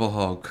Incredible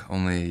Hulk.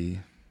 Only,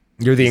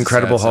 You're the It's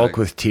Incredible sad, Hulk like-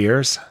 with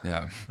tears.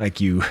 yeah. Like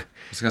you. I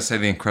was gonna say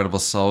the Incredible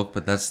Sulk,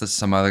 but that's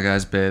some other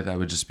guy's bit. I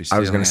would just be. I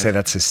was stealing going to say it.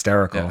 that's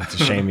hysterical. Yeah. It's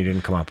a shame you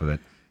didn't come up with it.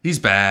 He's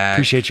back.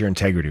 Appreciate your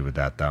integrity with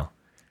that, though.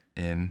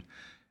 And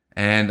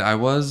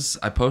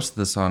I posted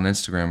this on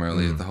Instagram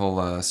earlier. The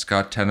whole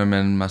Scott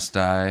Tenorman must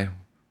die,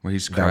 where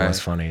he's That crying.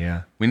 was funny,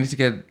 yeah. We need to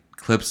get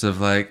clips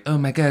of like, oh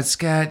my God,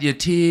 Scott, your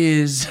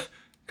tears,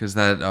 because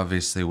that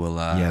obviously will.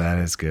 Yeah, that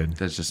is good.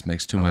 That just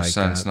makes too much like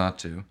sense that. not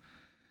to.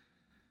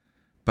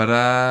 But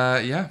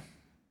yeah,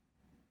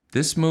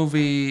 this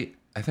movie,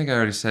 I think I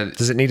already said it.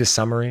 Does it need a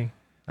summary,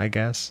 I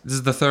guess? This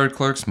is the third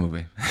Clerks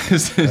movie.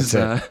 This is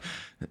That's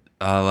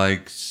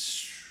like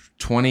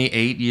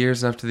 28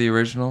 years after the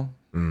original.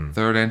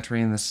 Third entry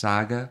in the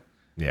saga.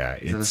 Yeah,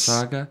 Is it a it's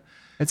saga?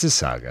 it's a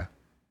saga.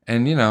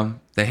 And you know,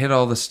 they hit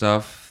all the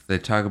stuff. They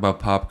talk about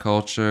pop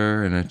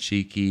culture in a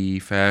cheeky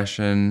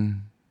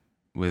fashion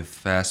with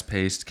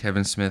fast-paced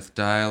Kevin Smith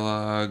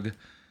dialogue.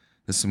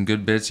 There's some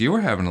good bits. You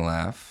were having a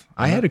laugh.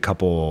 I had a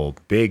couple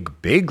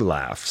big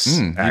laughs,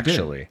 you did.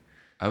 actually.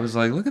 I was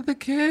like, look at the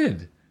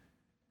kid.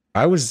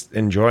 I was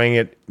enjoying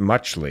it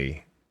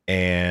muchly.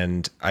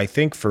 And I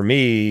think for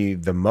me,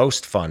 the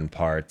most fun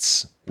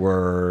parts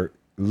were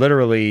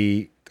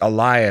literally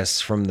Elias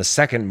from the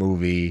second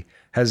movie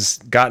has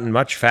gotten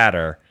much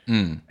fatter.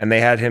 And they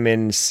had him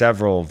in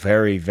several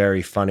very,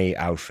 very funny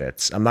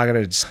outfits. I'm not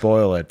going to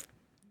spoil it.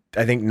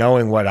 I think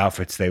knowing what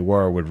outfits they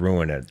were would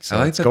ruin it. So I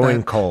like it's that going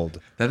that-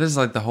 cold. That is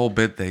like the whole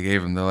bit they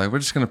gave him. They're like, we're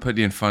just going to put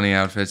you in funny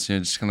outfits. And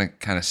you're just going to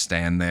kind of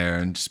stand there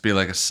and just be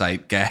like a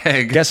sight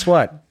gag. Guess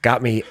what?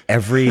 Got me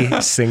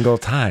every single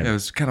time. It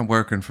was kind of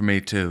working for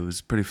me too. It was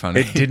pretty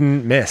funny. It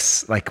didn't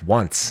miss like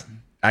once.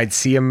 I'd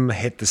see him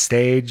hit the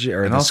stage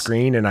or the also-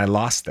 screen and I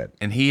lost it.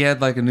 And he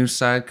had like a new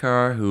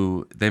sidecar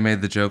who they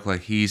made the joke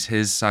like he's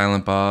his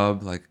Silent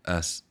Bob, like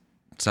a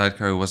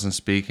sidecar who wasn't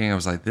speaking. I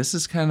was like, this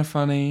is kind of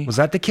funny. Was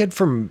that the kid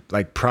from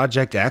like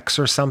Project X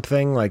or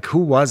something? Like who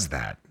was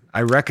that?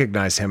 I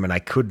recognized him and I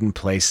couldn't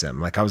place him.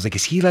 Like I was like,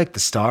 is he like the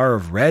star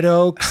of Red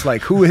Oaks?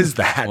 Like who is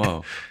that?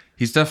 Whoa.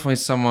 He's definitely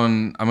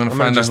someone. I'm gonna I'm find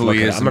gonna out just who look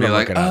he it is up. and I'm be gonna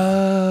like, look it up.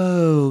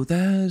 oh,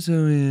 that's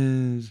who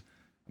he is.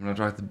 I'm gonna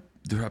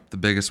drop the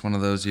biggest one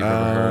of those you've ever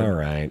All heard.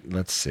 right,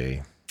 let's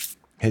see.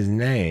 His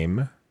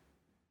name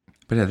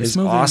But yeah, this is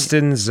movie,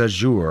 Austin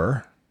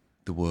Zajur.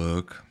 the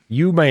work.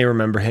 You may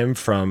remember him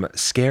from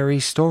Scary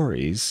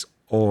Stories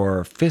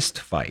or Fist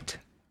Fight.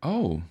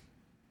 Oh,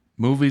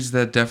 movies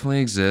that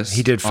definitely exist.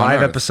 He did on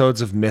 5 Earth.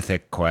 episodes of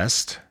Mythic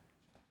Quest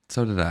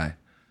So did I.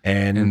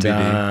 and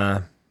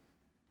NBD.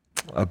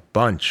 a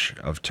bunch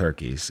of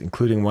turkeys,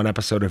 including one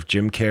episode of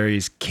Jim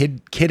Carrey's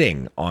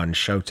Kidding on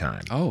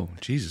Showtime. Oh,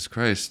 Jesus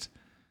Christ.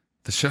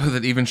 The show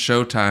that even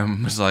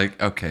Showtime was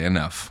like, okay,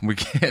 enough. We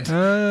can't.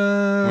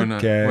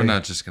 We're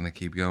not just gonna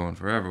keep going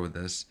forever with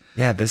this.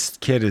 Yeah, this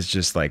kid is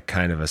just like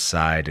kind of a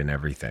side in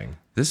everything.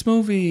 This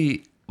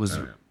movie was,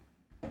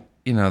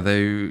 you know,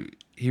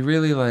 he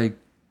really like.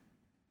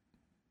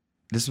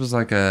 This was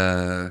like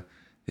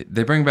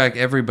They bring back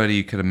everybody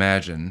you could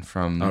imagine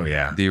from Oh,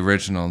 yeah. the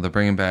original. They're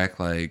bringing back,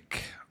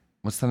 like,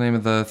 what's the name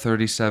of the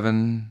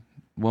 37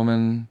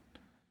 woman?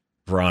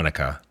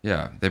 Veronica.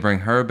 Yeah, they bring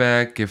her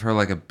back, give her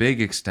like a big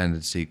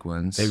extended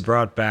sequence. They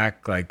brought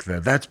back like the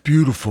 "That's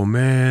beautiful,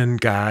 man"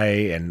 guy,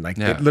 and like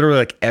Yeah. literally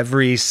like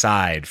every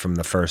side from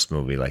the first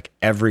movie, like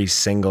every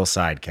single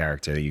side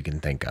character that you can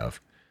think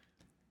of,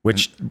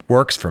 which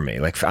works for me.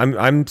 Like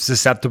I'm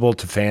susceptible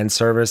to fan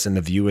service in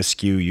the View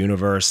Askew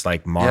universe,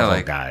 like Marvel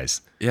like-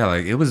 guys. Yeah,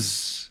 like it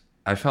was.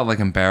 I felt like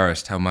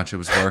embarrassed how much it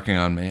was working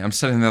on me. I'm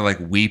sitting there like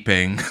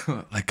weeping,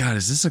 like, God,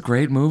 is this a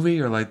great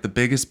movie or like the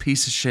biggest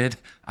piece of shit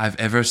I've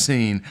ever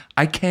seen?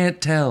 I can't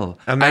tell.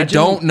 I Imagine-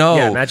 don't know.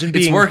 yeah, imagine it's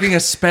being- working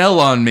a spell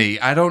on me.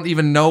 I don't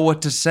even know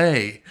what to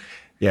say.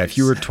 Yeah, if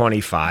you were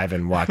 25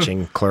 and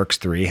watching Clerks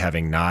 3,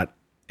 having not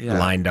Yeah.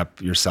 lined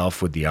up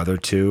yourself with the other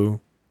two.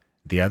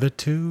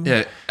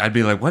 Yeah, I'd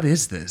be like, what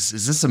is this?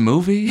 Is this a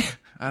movie?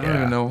 I don't Yeah.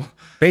 even know.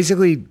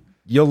 Basically,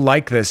 you'll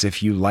like this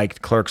if you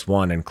liked Clerks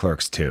 1 and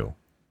Clerks 2.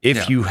 If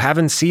Yeah. you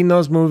haven't seen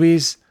those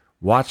movies,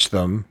 watch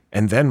them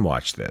and then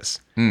watch this.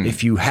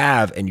 If you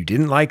have and you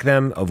didn't like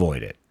them,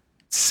 avoid it.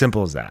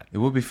 Simple as that. It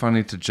would be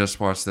funny to just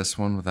watch this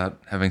one without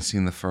having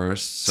seen the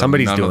first. So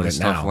Somebody's none of doing the it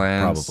stuff now,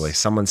 lands. probably.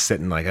 Someone's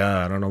sitting like,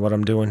 I don't know what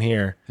I'm doing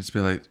here. Just be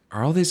like,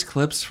 are all these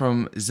clips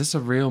from? Is this a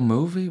real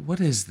movie?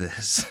 What is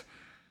this?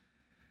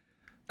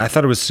 I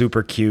thought it was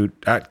super cute.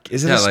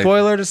 Is it Yeah, a like-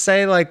 spoiler to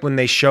say, like, when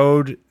they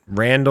showed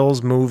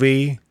Randall's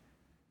movie?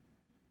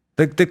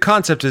 The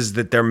concept is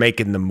that they're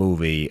making the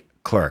movie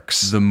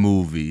Clerks The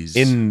movies.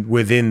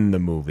 within the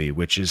movie,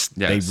 which is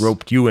Yes. they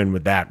roped you in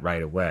with that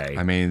right away.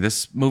 I mean,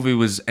 this movie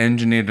was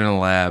engineered in a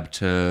lab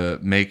to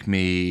make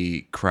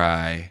me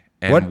cry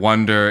and What-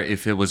 wonder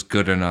if it was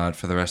good or not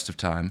for the rest of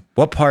time.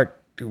 What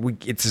part?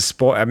 It's a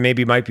spoil.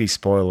 Maybe it might be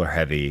spoiler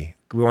heavy.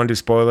 We want to do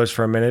spoilers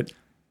for a minute.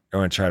 I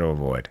want to try to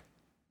avoid.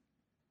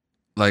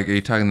 Like, are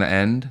you talking the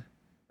end?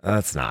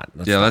 Let's not.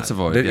 Yeah, let's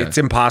avoid, yeah. It's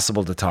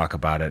impossible to talk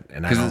about it,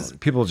 and 'Cause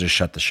people just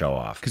shut the show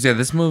off. Because yeah,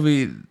 this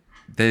movie,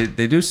 they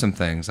do some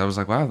things. I was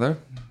like, wow, they're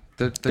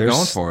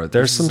going for it.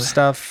 There's This some is-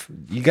 stuff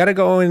you got to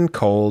go in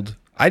cold.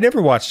 I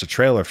never watched a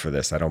trailer for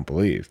this. I don't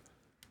believe.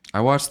 I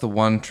watched the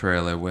one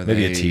trailer where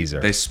Maybe a they teaser.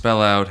 They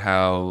spell out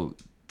how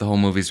the whole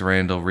movie's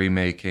Randall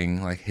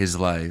remaking like his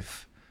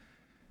life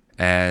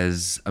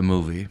as a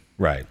movie,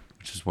 Right.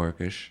 which is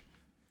workish.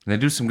 And they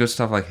do some good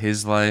stuff like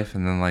his life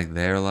and then like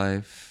their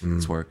life.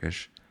 It's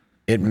workish.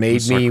 It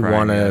made start me crying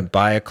want to again.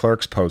 buy a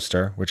Clerks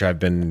poster, which I've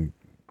been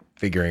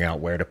figuring out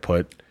where to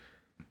put.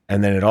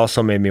 And then it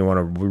also made me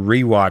want to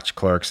rewatch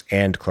Clerks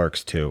and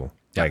Clerks 2,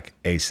 like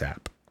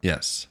ASAP,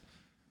 Yes.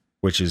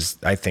 which is,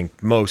 I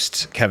think,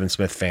 most Kevin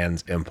Smith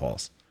fans'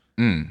 impulse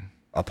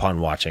upon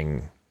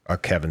watching a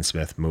Kevin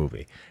Smith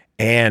movie.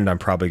 And I'm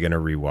probably going to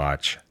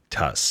rewatch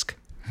Tusk.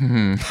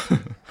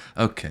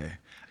 Okay.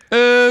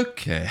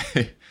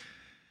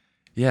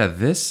 Yeah,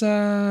 this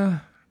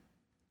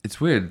it's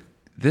weird.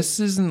 This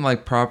isn't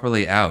like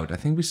properly out. I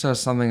think we saw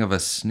something of a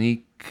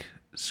sneak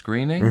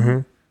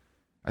screening.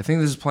 I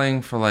think this is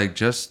playing for like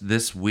just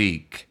this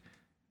week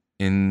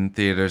in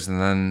theaters and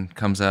then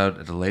comes out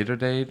at a later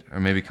date or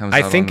maybe comes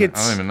I out think I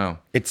it's don't even know.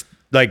 It's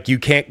like you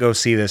can't go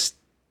see this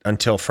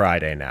until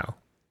Friday now.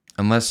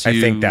 Unless you I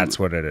think that's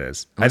what it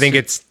is. I Unless think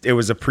you- it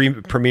was a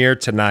premiere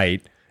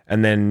tonight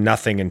and then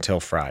nothing until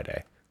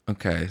Friday.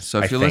 Okay, so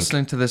if I you're think.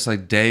 listening to this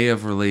like day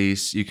of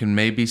release, you can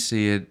maybe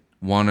see it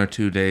 1 or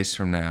 2 days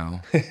from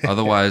now.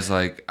 Otherwise,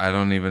 like I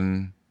don't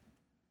even.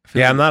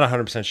 Yeah, I'm not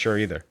 100% sure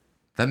either.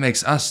 That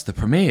makes us the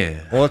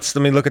premiere. Well, let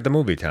me look at the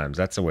movie times.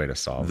 That's a way to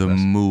solve The this.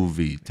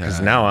 movie time.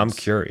 Because now I'm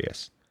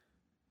curious.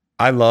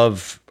 I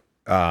love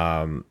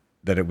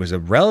that it was a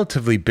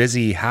relatively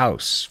busy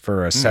house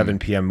for a 7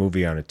 p.m.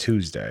 movie on a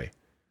Tuesday.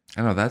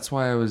 I know that's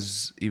why I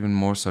was even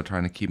more so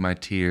trying to keep my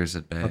tears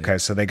at bay. Okay,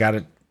 so they got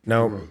it.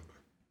 No.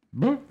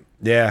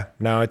 Yeah,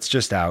 no, it's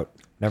just out.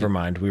 Never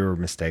mind. We were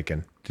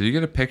mistaken. Did you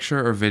get a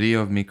picture or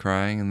video of me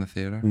crying in the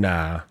theater?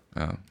 Nah.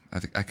 Oh,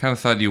 I kind of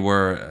thought you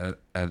were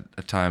at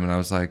a time, and I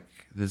was like,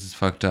 "This is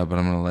fucked up," but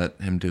I'm gonna let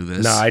him do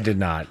this. No, I did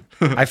not.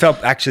 I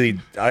felt actually,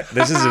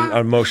 this is an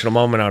emotional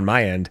moment on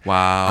my end.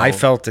 Wow. I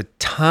felt a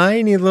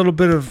tiny little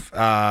bit of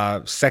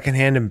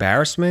secondhand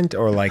embarrassment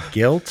or like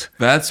guilt.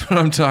 That's what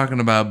I'm talking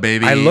about,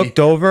 baby. I looked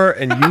over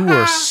and you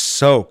were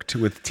soaked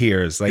with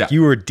tears. Like Yeah.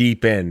 you were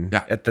deep in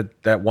Yeah. at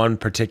that one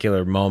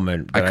particular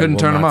moment. I that couldn't will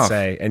turn 'em not off.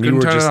 Say. And Couldn't you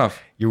were turn it just,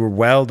 off. you were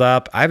welled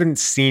up. I haven't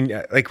seen,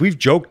 like we've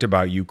joked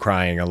about you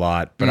crying a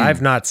lot, but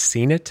I've not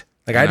seen it.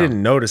 Like I know.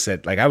 didn't notice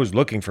it. Like I was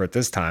looking for it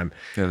this time.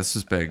 Yeah, this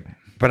is big.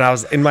 But I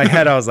was in my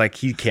head, I was like,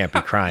 he can't be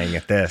crying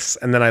at this.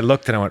 And then I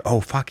looked and I went,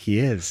 oh, fuck, he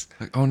is.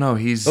 Like, oh no,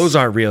 he's. Those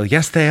aren't real.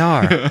 Yes, they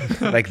are.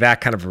 Like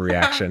that kind of a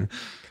reaction.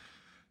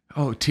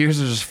 Oh,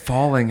 tears are just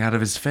falling out of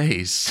his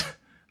face.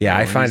 Yeah,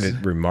 I Oh, find he's-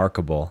 it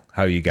remarkable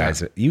how you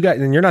guys, and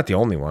you're not the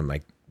only one.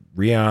 Like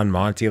Rion,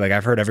 Monty, like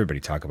I've heard everybody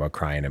talk about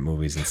crying at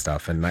movies and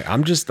stuff. And like,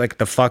 I'm just like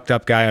the fucked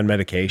up guy on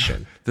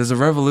medication. There's a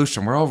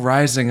revolution. We're all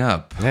rising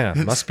up. Yeah,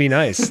 must be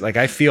nice. Like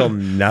I feel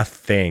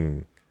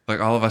nothing. Like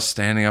all of us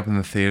standing up in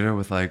the theater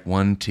with like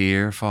one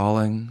tear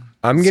falling.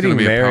 I'm It's getting gonna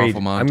be a married.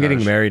 powerful I'm getting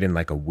montage. married in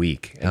like a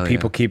week, and Hell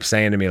people yeah. keep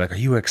saying to me like, "Are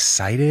you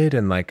excited?"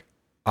 And like,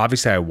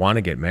 obviously, I want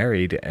to get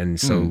married, and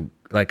so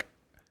like,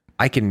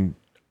 I can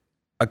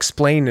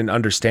explain and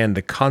understand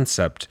the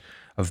concept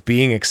of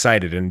being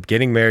excited and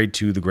getting married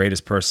to the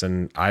greatest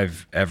person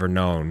I've ever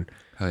known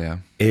Hell yeah.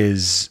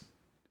 is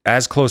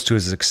as close to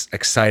as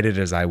excited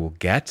as I will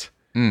get.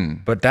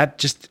 But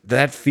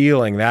that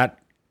feeling that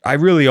I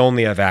really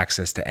only have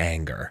access to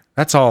anger.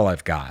 That's all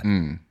I've got.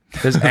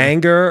 There's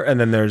anger, and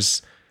then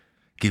there's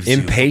Gives you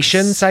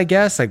impatience, I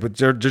guess. Like, but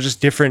they're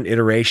just different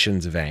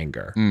iterations of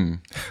anger. You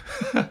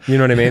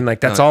know what I mean? Like,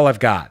 that's all I've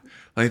got.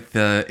 like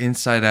the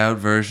inside out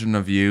version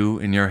of you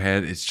in your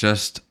head. It's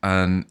just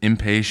an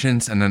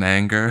impatience and an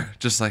anger,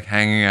 just like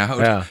hanging out,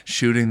 Yeah.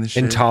 shooting the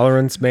shit.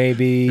 Intolerance,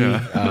 maybe.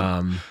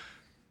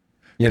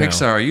 You know,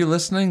 Pixar, are you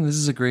listening? This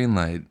is a green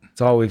light.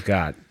 it's all we've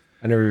got.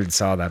 I never even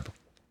saw that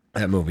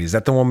movie. Is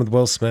that the one with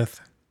Will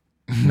Smith?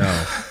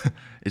 No.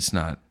 It's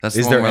not. That's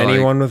Is the one there where,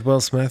 anyone with Will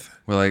Smith?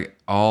 where like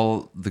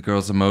all the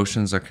girls'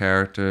 emotions are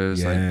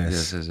characters. Like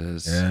Yes.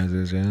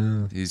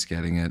 yes. He's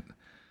getting it.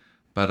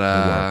 But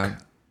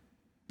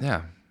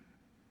yeah.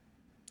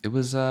 It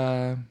was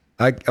I'm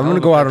going of to a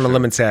go out on a picture.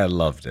 limb and say I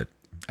loved it.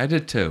 I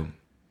did too.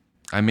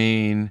 I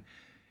mean,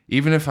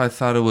 even if I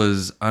thought it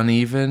was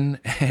uneven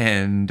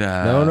and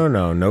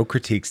No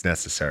critiques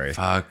necessary.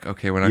 fuck,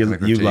 okay, we're not You gonna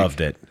critique.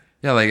 loved it.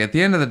 Yeah, like at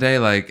the end of the day,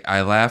 like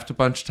I laughed a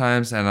bunch of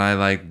times and I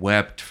like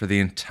wept for the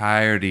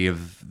entirety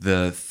of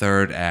the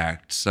third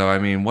act. So I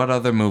mean, what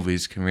other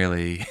movies can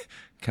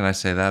I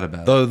say that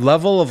about? The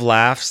level of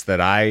laughs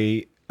that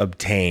I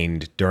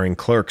obtained during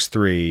Clerks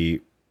 3,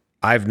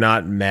 I've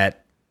not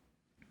met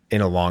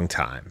in a long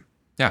time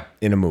Yeah,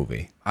 in a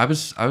movie. I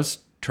was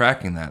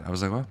tracking that. I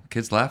was like, well,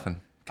 kids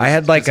laughing. I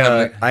had like kids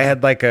having I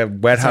had like a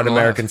Wet Hot having a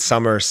American laugh.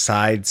 Summer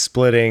side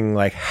splitting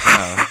like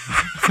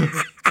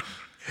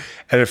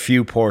at a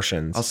few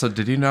portions. Also,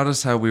 did you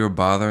notice how we were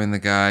bothering the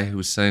guy who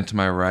was sitting to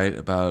my right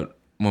about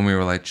when we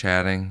were like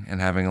chatting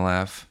and having a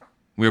laugh?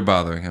 We were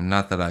bothering him.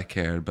 Not that I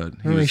cared, but he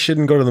Well, he was.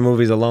 shouldn't go to the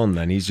movies alone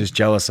then. He's just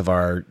jealous of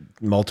our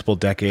multiple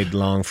decade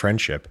long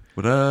friendship.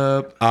 What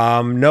up?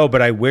 No,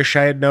 but I wish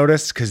I had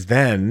noticed because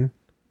then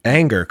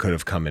anger could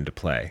have come into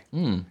play.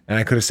 And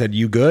I could have said,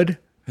 "You good?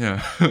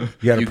 Yeah. You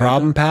got a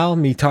problem, pal?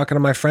 Me talking to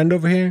my friend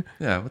over here?"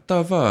 Yeah. What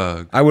the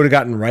fuck? I would have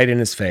gotten right in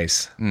his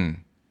face. We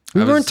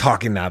weren't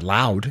talking that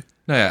loud.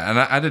 No, yeah, and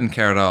I didn't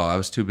care at all. I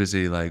was too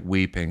busy like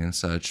weeping and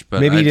such.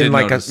 But Maybe I he didn't did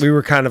like notice, us. We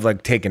were kind of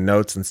like taking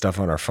notes and stuff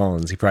on our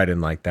phones. He probably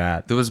didn't like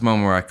that. There was a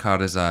moment where I caught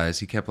his eyes.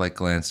 He kept like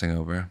glancing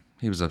over.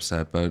 He was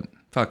upset, but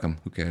fuck him.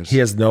 Who cares? He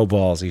has no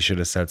balls. He should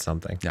have said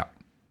something. Yeah.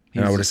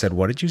 And I would have said,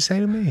 "What did you say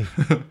to me?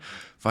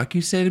 Fuck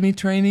you say to me,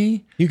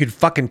 trainee. You could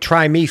fucking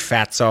try me,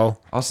 fatso."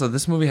 Also,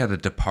 this movie had a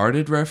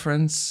Departed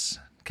reference.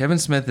 Kevin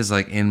Smith is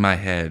like in my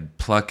head,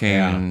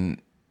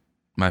 plucking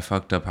my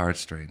fucked up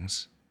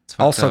heartstrings. It's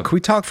fucked Also, up. can we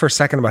talk for a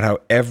second about how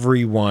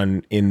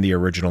everyone in the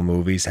original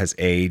movies has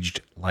aged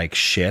like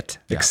shit,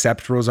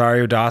 except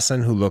Rosario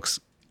Dawson, who looks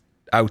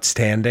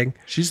outstanding.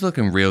 She's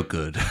looking real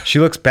good. She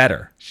looks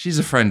better. She's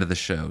a friend of the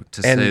show,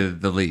 to And- say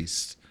the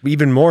least.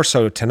 Even more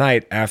so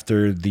tonight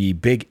after the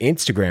big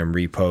Instagram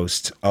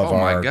repost of Oh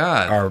my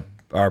God.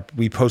 our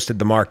we posted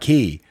the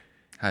marquee.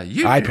 How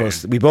you I doing?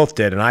 posted, we both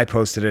did, and I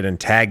posted it and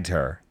tagged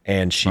her,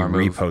 and she Smart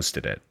move.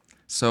 reposted it.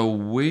 So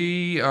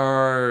we're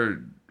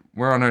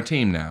on our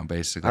team now,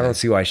 basically. I don't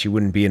see why she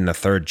wouldn't be in the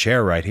third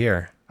chair right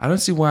here. I don't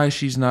see why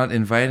she's not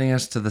inviting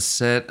us to the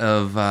set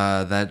of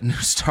that new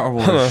Star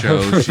Wars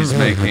show she's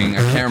making.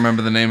 I can't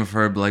remember the name of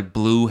her like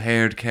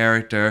blue-haired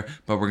character,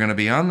 but we're gonna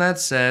be on that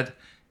set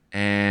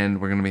and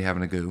we're gonna be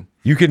having a goo.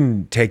 You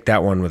can take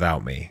that one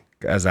without me,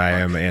 as I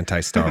am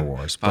anti-Star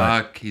Wars. But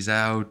Fuck, he's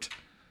out.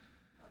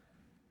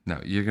 No,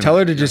 you're gonna tell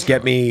her to just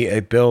get me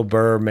a Bill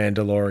Burr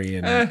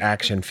Mandalorian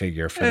action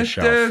figure for the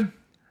shelf. Dude,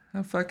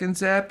 I'll fucking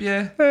zap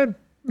you.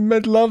 My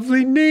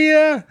lovely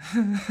Nia.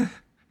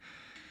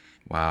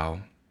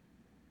 Wow.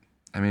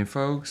 I mean,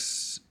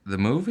 folks, the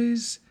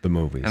movies. The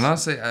movies. And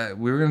honestly,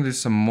 we were gonna do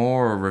some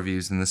more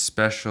reviews in the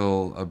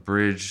special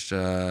abridged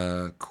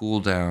cool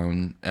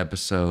down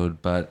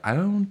episode, but I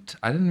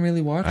didn't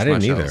really watch. I didn't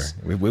much either. else.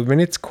 I mean,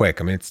 it's quick.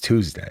 I mean, it's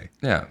Tuesday.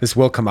 Yeah, This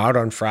will come out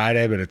on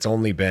Friday, but it's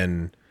only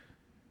been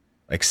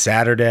like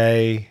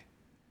Saturday.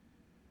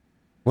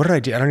 What did I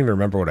do? I don't even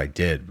remember what I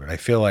did, but I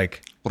feel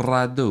like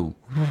Radu.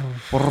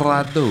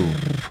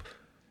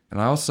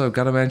 And I also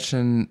gotta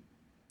mention,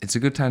 it's a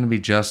good time to be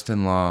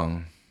Justin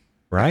Long.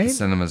 right.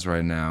 Cinemas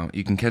right now.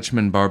 You can catch him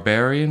in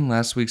Barbarian,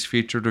 last week's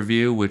featured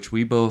review, which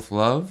we both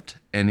loved,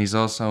 and he's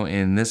also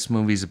in this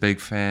movie. He's a big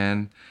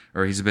fan,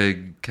 or he's a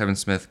big Kevin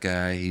Smith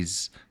guy.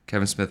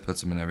 Kevin Smith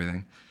puts him in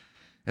everything,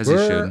 as he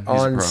We're should. He's a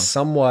on pro.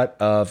 somewhat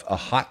of a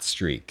hot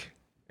streak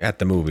at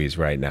the movies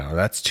right now.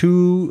 That's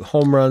 2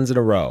 home runs in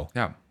a row.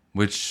 Yeah,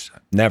 which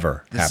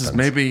Never this happens. has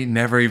maybe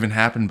never even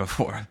happened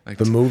before. Like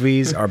The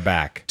movies are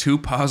back. 2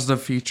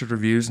 positive featured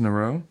reviews in a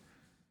row,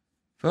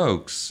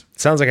 folks.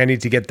 Sounds like I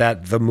need to get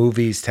that the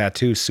movies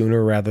tattoo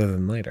sooner rather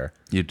than later.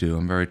 You do.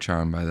 I'm very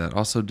charmed by that.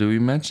 Also, do we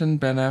mention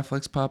Ben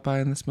Affleck's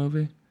Popeye in this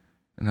movie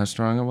and how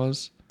strong it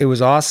was? It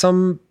was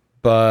awesome,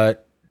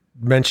 but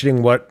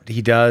mentioning what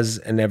he does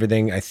and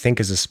everything, I think,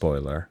 is a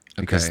spoiler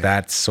because Okay.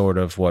 that's sort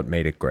of what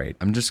made it great.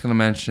 I'm just gonna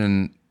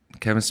mention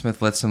Kevin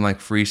Smith lets him like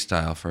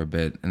freestyle for a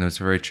bit, and it was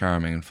very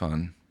charming and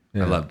fun. I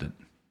loved it.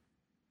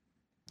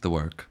 The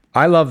work.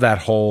 I love that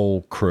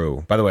whole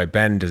crew. By the way,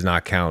 Ben does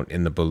not count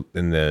in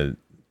the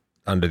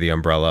under the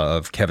umbrella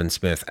of Kevin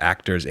Smith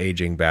actors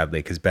aging badly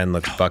because Ben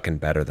looks fucking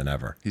better than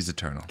ever. He's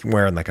eternal.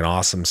 Wearing like an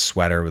awesome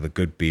sweater with a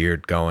good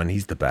beard going.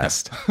 He's the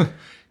best.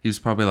 He was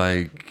probably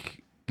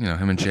like,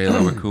 him and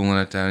J-Lo were cooling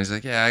it down. He's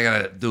like, yeah, I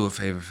gotta do a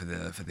favor for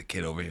the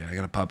kid over here. I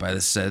gotta pop by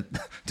the set,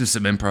 do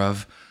some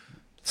improv,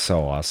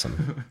 So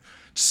awesome.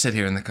 just sit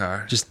here in the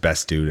car. Just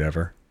best dude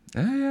ever.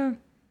 Yeah.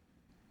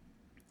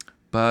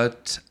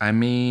 But I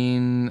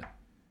mean,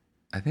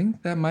 I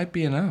think that might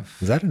be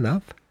enough. Is that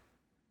enough?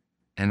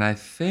 And I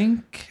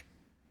think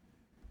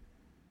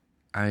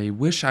I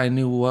wish I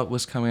knew what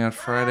was coming out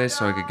Friday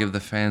so I could give the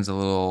fans a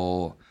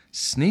little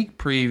sneak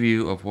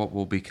preview of what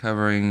we'll be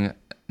covering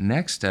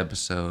next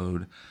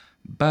episode.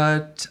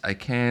 But I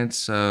can't,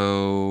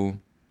 so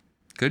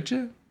could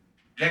you?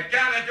 You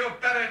gotta do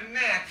better than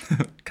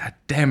that. God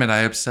damn it, I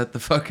upset the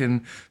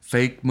fucking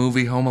fake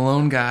movie Home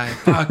Alone guy.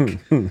 Fuck.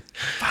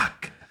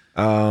 Fuck.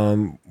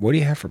 What do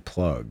you have for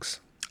plugs?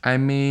 I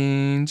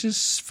mean,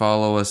 just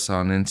follow us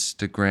on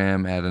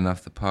Instagram at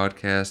Enough the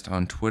Podcast,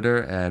 on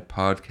Twitter at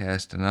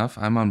Podcast Enough.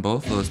 I'm on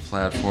both those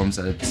platforms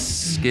at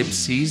Skip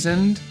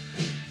Seasoned.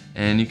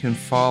 And you can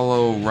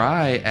follow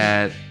Rye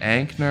at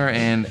Ankner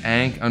and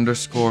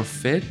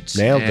Ank_fit.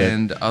 Nailed it.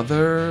 And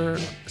other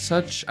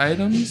such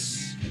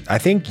items. I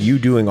think you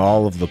doing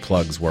all of the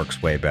plugs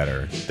works way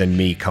better than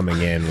me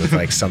coming in with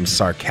like some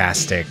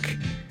sarcastic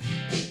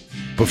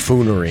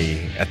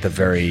buffoonery at the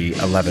very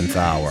 11th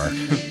hour.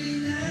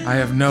 I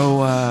have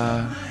no,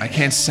 I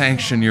can't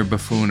sanction your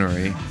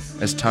buffoonery,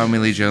 as Tommy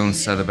Lee Jones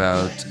said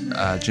about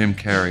Jim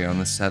Carrey on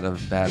the set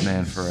of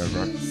Batman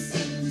Forever.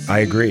 I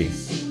agree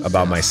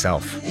about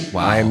myself.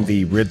 Wow. I'm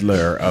the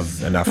Riddler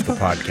of Enough the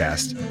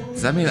Podcast.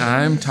 Does that mean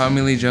I'm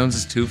Tommy Lee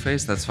Jones's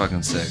Two-Face? That's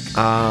fucking sick.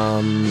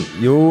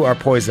 You are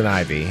Poison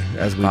Ivy,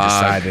 as we Fuck.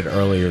 decided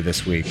earlier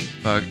this week.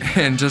 Fuck.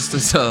 And just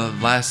as a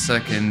last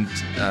second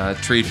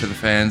treat for the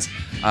fans,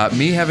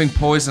 me having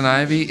Poison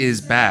Ivy is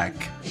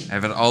back. I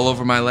have it all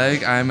over my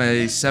leg. I'm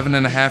a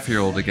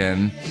 7.5-year-old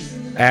again.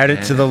 Add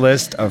it to the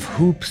list of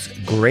Hoop's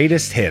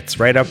greatest hits,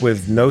 right up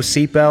with No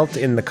Seatbelt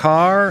in the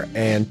Car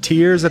and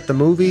Tears at the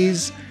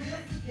Movies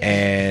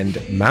and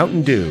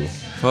Mountain Dew.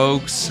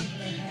 Folks,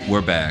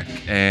 we're back.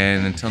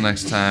 And until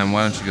next time,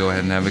 why don't you go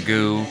ahead and have a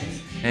goo.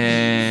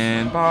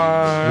 And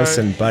bye.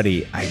 Listen,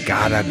 buddy, I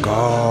gotta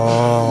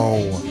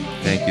go.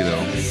 Thank you,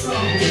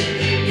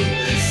 though.